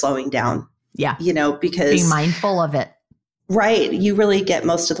just the slowing down. Yeah. Because being mindful of it. Right. You really get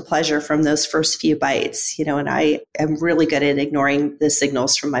most of the pleasure from those first few bites, and I am really good at ignoring the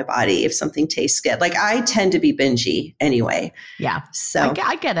signals from my body if something tastes good. Like I tend to be bingy anyway. Yeah. So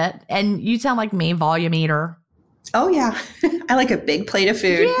I get it. And you sound like me, volume eater. Oh, yeah. I like a big plate of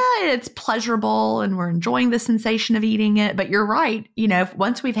food. Yeah, it's pleasurable and we're enjoying the sensation of eating it. But you're right.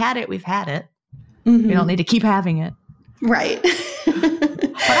 Once we've had it, we've had it. Mm-hmm. We don't need to keep having it. Right.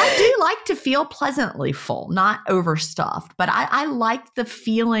 But I do like to feel pleasantly full, not overstuffed. But I like the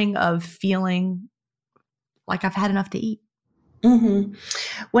feeling of feeling like I've had enough to eat. Mm-hmm.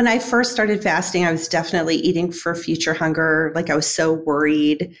 When I first started fasting, I was definitely eating for future hunger. Like I was so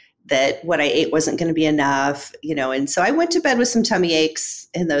worried that what I ate wasn't going to be enough, and so I went to bed with some tummy aches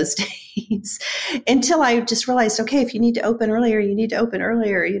in those days until I just realized, okay, if you need to open earlier, you need to open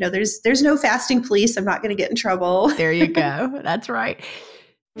earlier. There's no fasting police. I'm not going to get in trouble. There you go. That's right.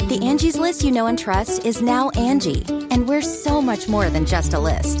 The Angie's List you know and trust is now Angie, and we're so much more than just a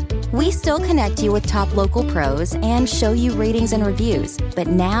list. We still connect you with top local pros and show you ratings and reviews, but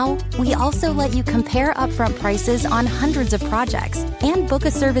now we also let you compare upfront prices on hundreds of projects and book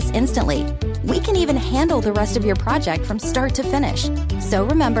a service instantly. We can even handle the rest of your project from start to finish. So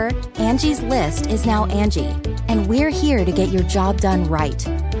remember, Angie's List is now Angie, and we're here to get your job done right.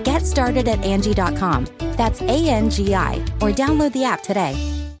 Get started at Angie.com. That's ANGI, or download the app today.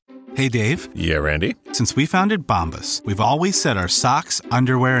 Hey, Dave. Yeah, Randy. Since we founded Bombas, we've always said our socks,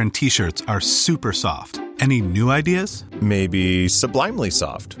 underwear, and T-shirts are super soft. Any new ideas? Maybe sublimely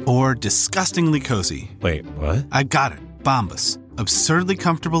soft. Or disgustingly cozy. Wait, what? I got it. Bombas. Absurdly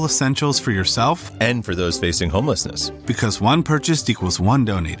comfortable essentials for yourself and for those facing homelessness. Because one purchased equals one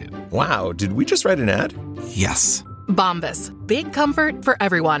donated. Wow, did we just write an ad? Yes. Bombas. Big comfort for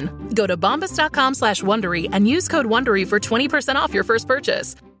everyone. Go to bombas.com/Wondery and use code Wondery for 20% off your first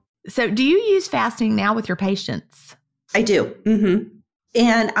purchase. So do you use fasting now with your patients? I do. Mm-hmm.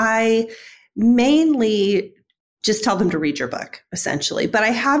 And I mainly just tell them to read your book, essentially. But I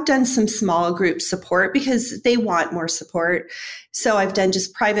have done some small group support because they want more support. So I've done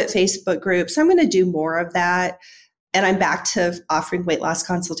just private Facebook groups. I'm going to do more of that. And I'm back to offering weight loss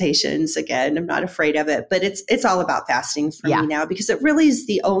consultations again. I'm not afraid of it, but it's all about fasting for me now because it really is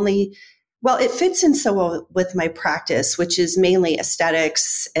the only, it fits in so well with my practice, which is mainly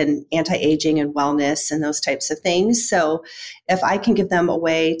aesthetics and anti-aging and wellness and those types of things. So if I can give them a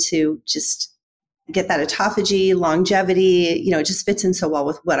way to just get that autophagy, longevity, it just fits in so well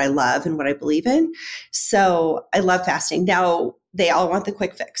with what I love and what I believe in. So I love fasting. Now they all want the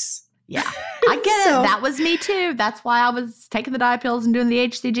quick fix. Yeah, I get it. That was me too. That's why I was taking the diet pills and doing the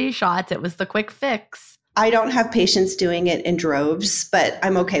HCG shots. It was the quick fix. I don't have patients doing it in droves, but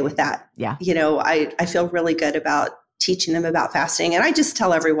I'm okay with that. Yeah. I feel really good about teaching them about fasting. And I just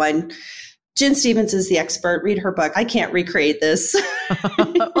tell everyone, Jen Stevens is the expert. Read her book. I can't recreate this.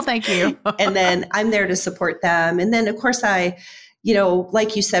 Well, thank you. And then I'm there to support them. And then, of course,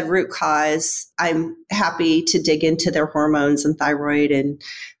 like you said, root cause, I'm happy to dig into their hormones and thyroid and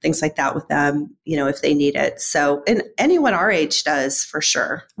things like that with them, if they need it. So, and anyone our age does for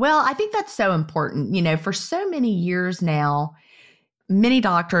sure. Well, I think that's so important. For so many years now, many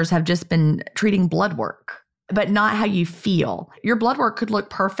doctors have just been treating blood work, but not how you feel. Your blood work could look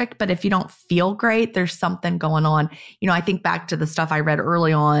perfect, but if you don't feel great, there's something going on. I think back to the stuff I read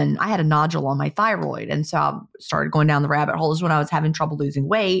early on. I had a nodule on my thyroid. And so I started going down the rabbit holes when I was having trouble losing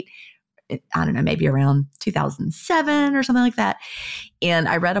weight. I don't know, maybe around 2007 or something like that. And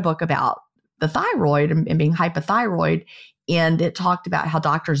I read a book about the thyroid and being hypothyroid. And it talked about how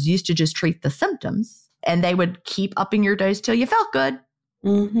doctors used to just treat the symptoms and they would keep upping your dose till you felt good.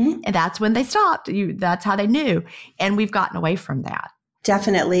 Mm-hmm. And that's when they stopped. That's how they knew. And we've gotten away from that.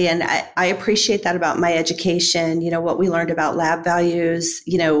 Definitely. And I appreciate that about my education, what we learned about lab values,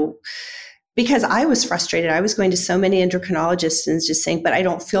 because I was frustrated. I was going to so many endocrinologists and just saying, but I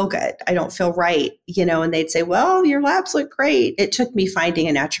don't feel good. I don't feel right, and they'd say, well, your labs look great. It took me finding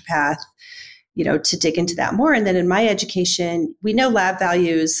a naturopath, to dig into that more. And then in my education, we know lab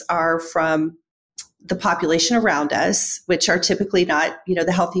values are from the population around us, which are typically not,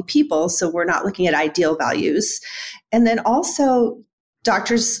 the healthy people. So we're not looking at ideal values. And then also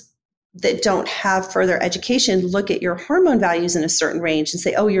doctors that don't have further education look at your hormone values in a certain range and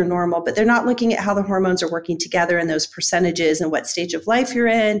say, oh, you're normal, but they're not looking at how the hormones are working together in those percentages and what stage of life you're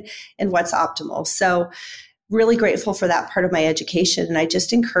in and what's optimal. So really grateful for that part of my education. And I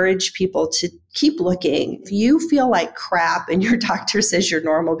just encourage people to keep looking. If you feel like crap and your doctor says you're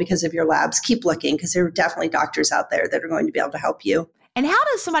normal because of your labs, keep looking because there are definitely doctors out there that are going to be able to help you. And how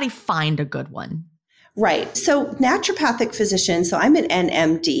does somebody find a good one? Right. So naturopathic physicians, so I'm an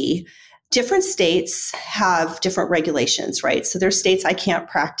NMD. different states have different regulations, right? So there's states I can't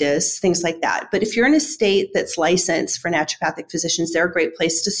practice, things like that. But if you're in a state that's licensed for naturopathic physicians, they're a great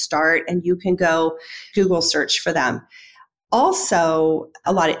place to start, and you can go Google search for them. Also,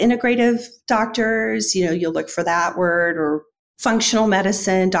 a lot of integrative doctors, you'll look for that word, or functional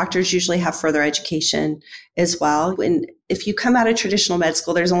medicine. Doctors usually have further education as well. And if you come out of traditional med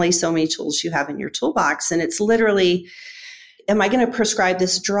school, there's only so many tools you have in your toolbox. And it's literally, am I going to prescribe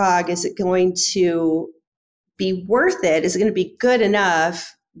this drug? Is it going to be worth it? Is it going to be good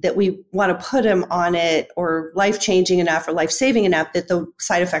enough that we want to put them on it, or life-changing enough or life-saving enough that the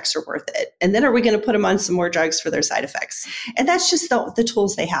side effects are worth it? And then are we going to put them on some more drugs for their side effects? And that's just the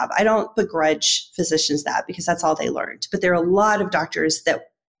tools they have. I don't begrudge physicians that, because that's all they learned. But there are a lot of doctors that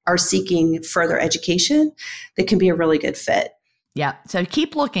are seeking further education that can be a really good fit. Yeah. So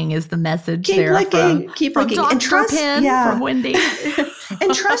keep looking is the message keep there. Keep looking. Dr. And trust, Penn, from Wendy.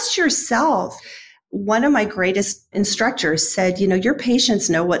 And trust yourself. One of my greatest instructors said, your patients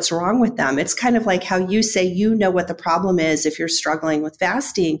know what's wrong with them. It's kind of like how you say you know what the problem is if you're struggling with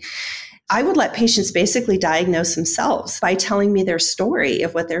fasting. I would let patients basically diagnose themselves by telling me their story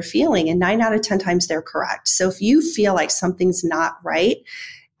of what they're feeling. And 9 out of 10 times they're correct. So if you feel like something's not right,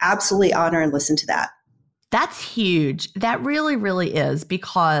 absolutely honor and listen to that. That's huge. That really, really is,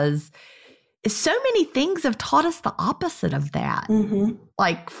 because so many things have taught us the opposite of that. Mm-hmm.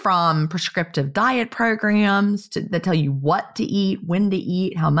 Like from prescriptive diet programs that tell you what to eat, when to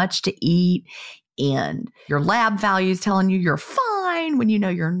eat, how much to eat, and your lab values telling you you're fine when you know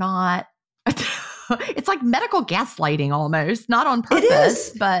you're not. It's like medical gaslighting almost, not on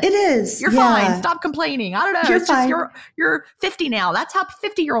purpose, but it is. You're fine. Stop complaining. I don't know. You're it's fine. just you're 50 now. That's how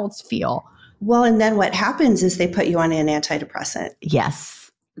 50-year-olds feel. Well, and then what happens is they put you on an antidepressant.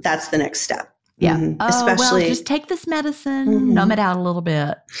 Yes. That's the next step. Yeah. Mm-hmm. Especially, just take this medicine, numb it out a little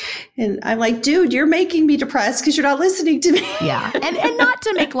bit. And I'm like, dude, you're making me depressed because you're not listening to me. Yeah. And not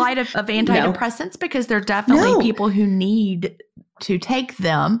to make light of antidepressants, because there are definitely people who need to take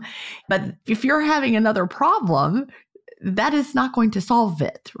them. But if you're having another problem, that is not going to solve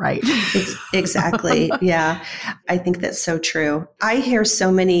it, right? Exactly. Yeah. I think that's so true. I hear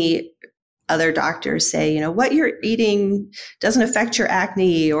so many other doctors say, what you're eating doesn't affect your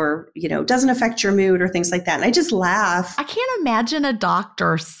acne, or, doesn't affect your mood, or things like that. And I just laugh. I can't imagine a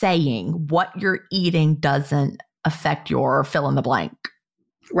doctor saying what you're eating doesn't affect your fill in the blank.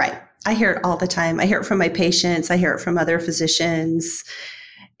 Right. I hear it all the time. I hear it from my patients. I hear it from other physicians.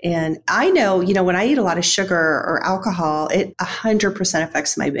 And I know, when I eat a lot of sugar or alcohol, it 100%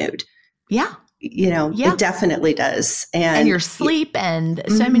 affects my mood. Yeah. It definitely does. And your sleep and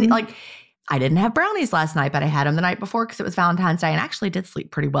so many, like, I didn't have brownies last night, but I had them the night before because it was Valentine's Day, and actually did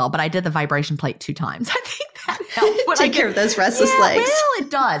sleep pretty well. But I did the vibration plate 2 times. I think that helps. Take care of those restless legs. Well,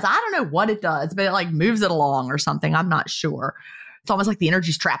 it does. I don't know what it does, but it like moves it along or something. I'm not sure. It's almost like the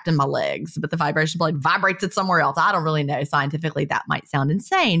energy's trapped in my legs, but the vibration plate vibrates it somewhere else. I don't really know. Scientifically, that might sound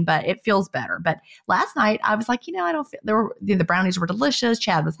insane, but it feels better. But last night, I was like, I don't feel, the brownies were delicious.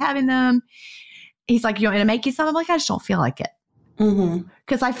 Chad was having them. He's like, you want me to make you some? I'm like, I just don't feel like it.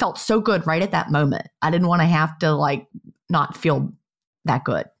 Because I felt so good right at that moment. I didn't want to have to not feel that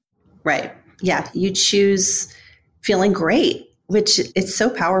good. Right. Yeah. You choose feeling great, which it's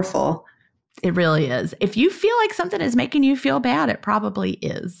so powerful. It really is. If you feel like something is making you feel bad, it probably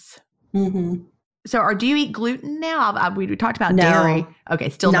is. Mm-hmm. So, do you eat gluten now? We talked about dairy. Okay,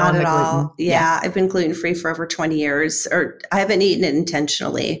 still not at gluten. all. Yeah, I've been gluten-free for over 20 years, or I haven't eaten it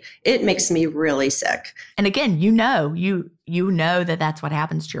intentionally. It makes me really sick. And again, you know that that's what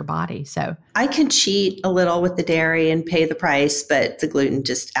happens to your body. So I can cheat a little with the dairy and pay the price, but the gluten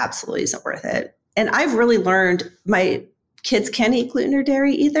just absolutely isn't worth it. And I've really learned my kids can't eat gluten or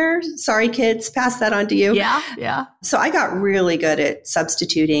dairy either. Sorry, kids, pass that on to you. Yeah. So I got really good at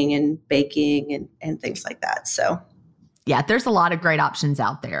substituting and baking and things like that. So yeah, there's a lot of great options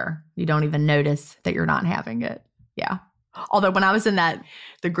out there. You don't even notice that you're not having it. Yeah. Although when I was in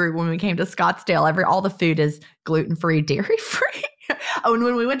the group, when we came to Scottsdale, all the food is gluten-free, dairy-free. Oh, and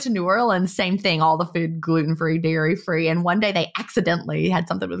when we went to New Orleans, same thing, all the food gluten-free, dairy-free. And one day they accidentally had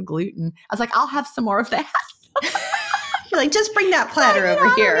something with gluten. I was like, I'll have some more of that. You're like, just bring that platter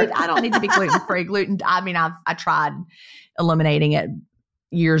over here. I don't need to be gluten-free. I tried eliminating it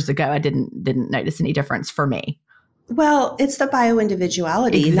years ago. I didn't notice any difference for me. Well, it's the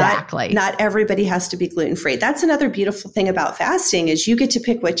bio-individuality. Exactly. Not everybody has to be gluten-free. That's another beautiful thing about fasting is you get to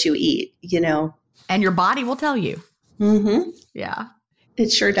pick what you eat, And your body will tell you. Mm-hmm. Yeah.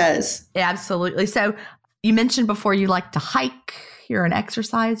 It sure does. Absolutely. So you mentioned before you like to hike. You're an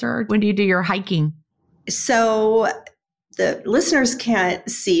exerciser. When do you do your hiking? So the listeners can't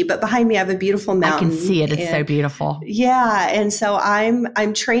see, but behind me I have a beautiful mountain. I can see it. It's so beautiful. Yeah. And so I'm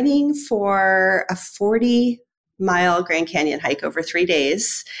training for a 40-mile Grand Canyon hike over 3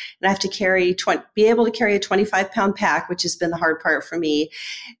 days. And I have to be able to carry a 25-pound pack, which has been the hard part for me.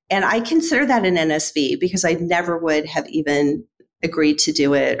 And I consider that an NSV because I never would have even agreed to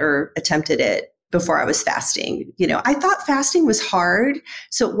do it or attempted it before I was fasting. I thought fasting was hard.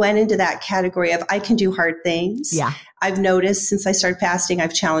 So it went into that category of I can do hard things. Yeah. I've noticed since I started fasting,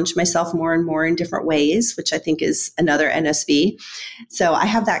 I've challenged myself more and more in different ways, which I think is another NSV. So I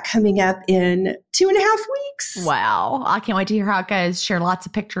have that coming up in 2.5 weeks. Wow. I can't wait to hear how it goes. Share lots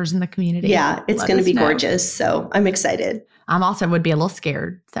of pictures in the community. Yeah, it's going to be gorgeous. So I'm excited. I'm also would be a little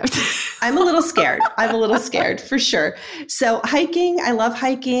scared. So. I'm a little scared for sure. So hiking, I love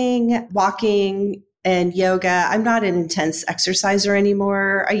hiking, walking, and yoga. I'm not an intense exerciser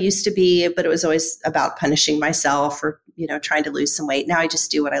anymore. I used to be, but it was always about punishing myself or, trying to lose some weight. Now I just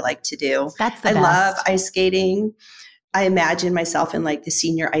do what I like to do. That's the best. I love ice skating. I imagine myself in like the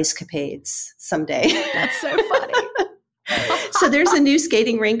senior ice capades someday. That's so funny. So there's a new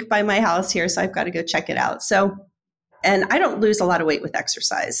skating rink by my house here. So I've got to go check it out. And I don't lose a lot of weight with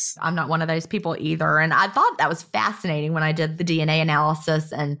exercise. I'm not one of those people either. And I thought that was fascinating when I did the DNA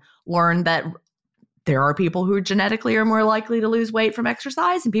analysis and learned that there are people who genetically are more likely to lose weight from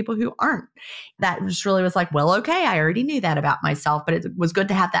exercise and people who aren't. That just really was like, well, okay, I already knew that about myself, but it was good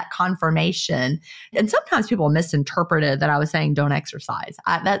to have that confirmation. And sometimes people misinterpreted that I was saying don't exercise.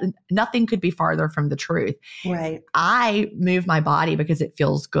 Nothing could be farther from the truth. Right. I move my body because it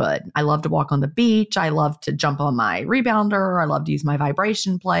feels good. I love to walk on the beach. I love to jump on my rebounder. I love to use my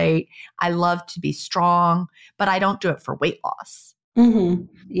vibration plate. I love to be strong, but I don't do it for weight loss. Mm-hmm.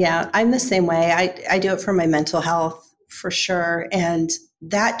 Yeah, I'm the same way. I do it for my mental health for sure. And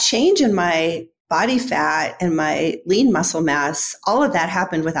that change in my body fat and my lean muscle mass, all of that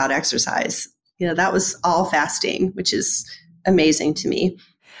happened without exercise. That was all fasting, which is amazing to me.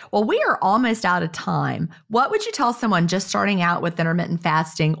 Well, we are almost out of time. What would you tell someone just starting out with intermittent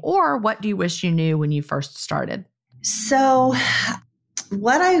fasting, or what do you wish you knew when you first started? So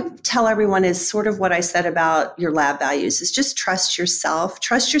what I tell everyone is sort of what I said about your lab values is just trust yourself.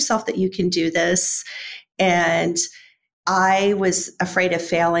 Trust yourself that you can do this. And I was afraid of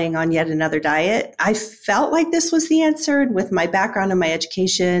failing on yet another diet. I felt like this was the answer. And with my background and my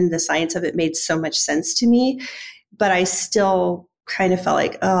education, the science of it made so much sense to me. But I still kind of felt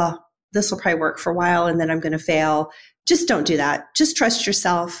like, oh, this will probably work for a while and then I'm going to fail. Just don't do that. Just trust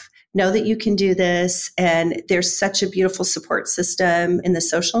yourself. Know that you can do this. And there's such a beautiful support system in the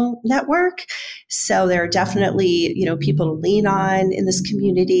social network. So there are definitely, people to lean on in this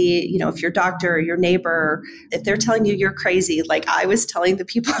community. If your doctor or your neighbor, if they're telling you you're crazy, like I was telling the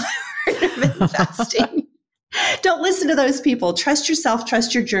people that were intermittent fasting, don't listen to those people. Trust yourself,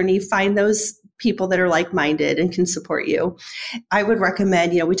 trust your journey, find those people that are like-minded and can support you. I would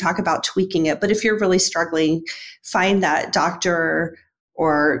recommend, we talk about tweaking it, but if you're really struggling, find that doctor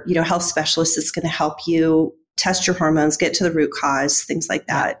or, health specialist that's going to help you test your hormones, get to the root cause, things like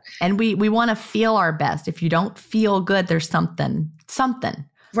that. Yeah. And we want to feel our best. If you don't feel good, there's something.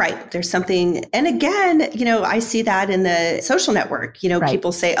 Right. There's something. And again, I see that in the social network, right.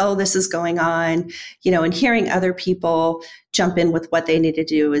 People say, oh, this is going on, and hearing other people jump in with what they need to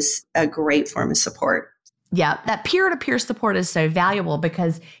do is a great form of support. Yeah, that peer-to-peer support is so valuable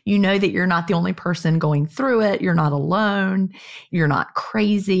because you know that you're not the only person going through it. You're not alone. You're not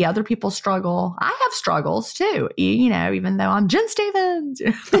crazy. Other people struggle. I have struggles too, even though I'm Jen Stevens.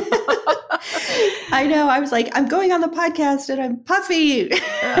 I know. I was like, I'm going on the podcast and I'm puffy.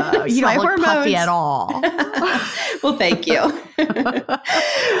 You don't look puffy at all. Well, thank you.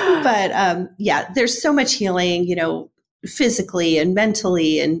 But there's so much healing, physically and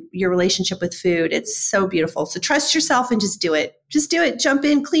mentally and your relationship with food. It's so beautiful. So trust yourself and just do it. Just do it. Jump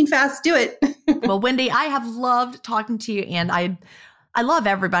in, clean, fast, do it. Well, Wendy, I have loved talking to you, and I love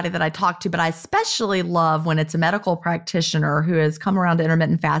everybody that I talk to, but I especially love when it's a medical practitioner who has come around to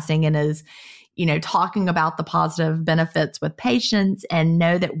intermittent fasting and is, talking about the positive benefits with patients and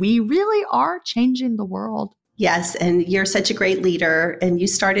know that we really are changing the world. Yes. And you're such a great leader and you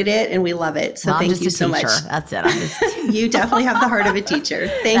started it and we love it. So thank you so much. That's it. You definitely have the heart of a teacher.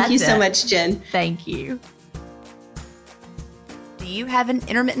 Thank you so much, Jen. Thank you. Do you have an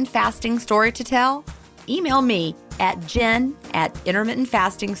intermittent fasting story to tell? Email me at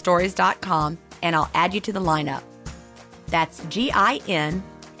jen@intermittentfastingstories.com and I'll add you to the lineup. That's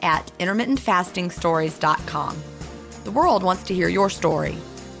GIN@intermittentfastingstories.com. The world wants to hear your story.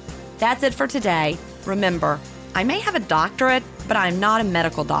 That's it for today. Remember, I may have a doctorate, but I'm not a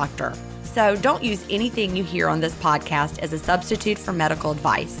medical doctor. So don't use anything you hear on this podcast as a substitute for medical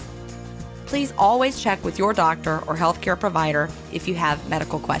advice. Please always check with your doctor or healthcare provider if you have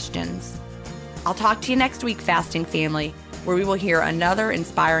medical questions. I'll talk to you next week, Fasting Family, where we will hear another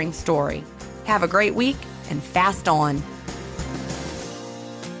inspiring story. Have a great week and fast on.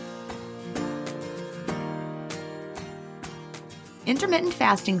 Intermittent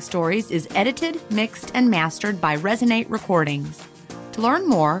Fasting Stories is edited, mixed, and mastered by Resonate Recordings. To learn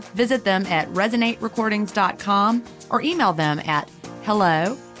more, visit them at resonaterecordings.com or email them at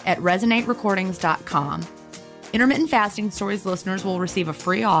hello@resonaterecordings.com. Intermittent Fasting Stories listeners will receive a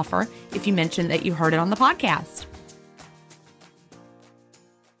free offer if you mention that you heard it on the podcast.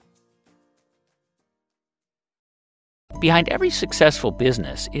 Behind every successful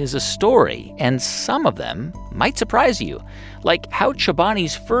business is a story, and some of them might surprise you. Like how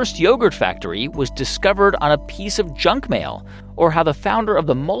Chobani's first yogurt factory was discovered on a piece of junk mail, or how the founder of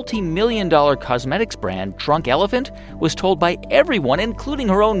the multi-million-dollar cosmetics brand Drunk Elephant was told by everyone, including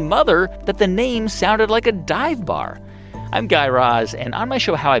her own mother, that the name sounded like a dive bar. I'm Guy Raz, and on my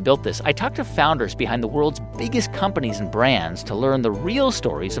show How I Built This, I talk to founders behind the world's biggest companies and brands to learn the real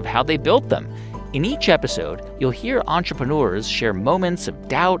stories of how they built them. In each episode, you'll hear entrepreneurs share moments of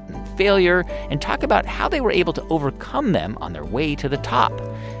doubt and failure and talk about how they were able to overcome them on their way to the top.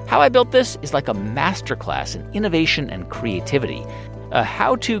 How I Built This is like a masterclass in innovation and creativity, a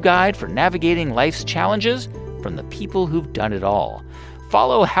how-to guide for navigating life's challenges from the people who've done it all.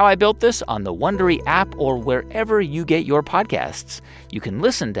 Follow How I Built This on the Wondery app or wherever you get your podcasts. You can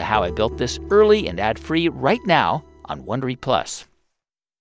listen to How I Built This early and ad-free right now on Wondery Plus.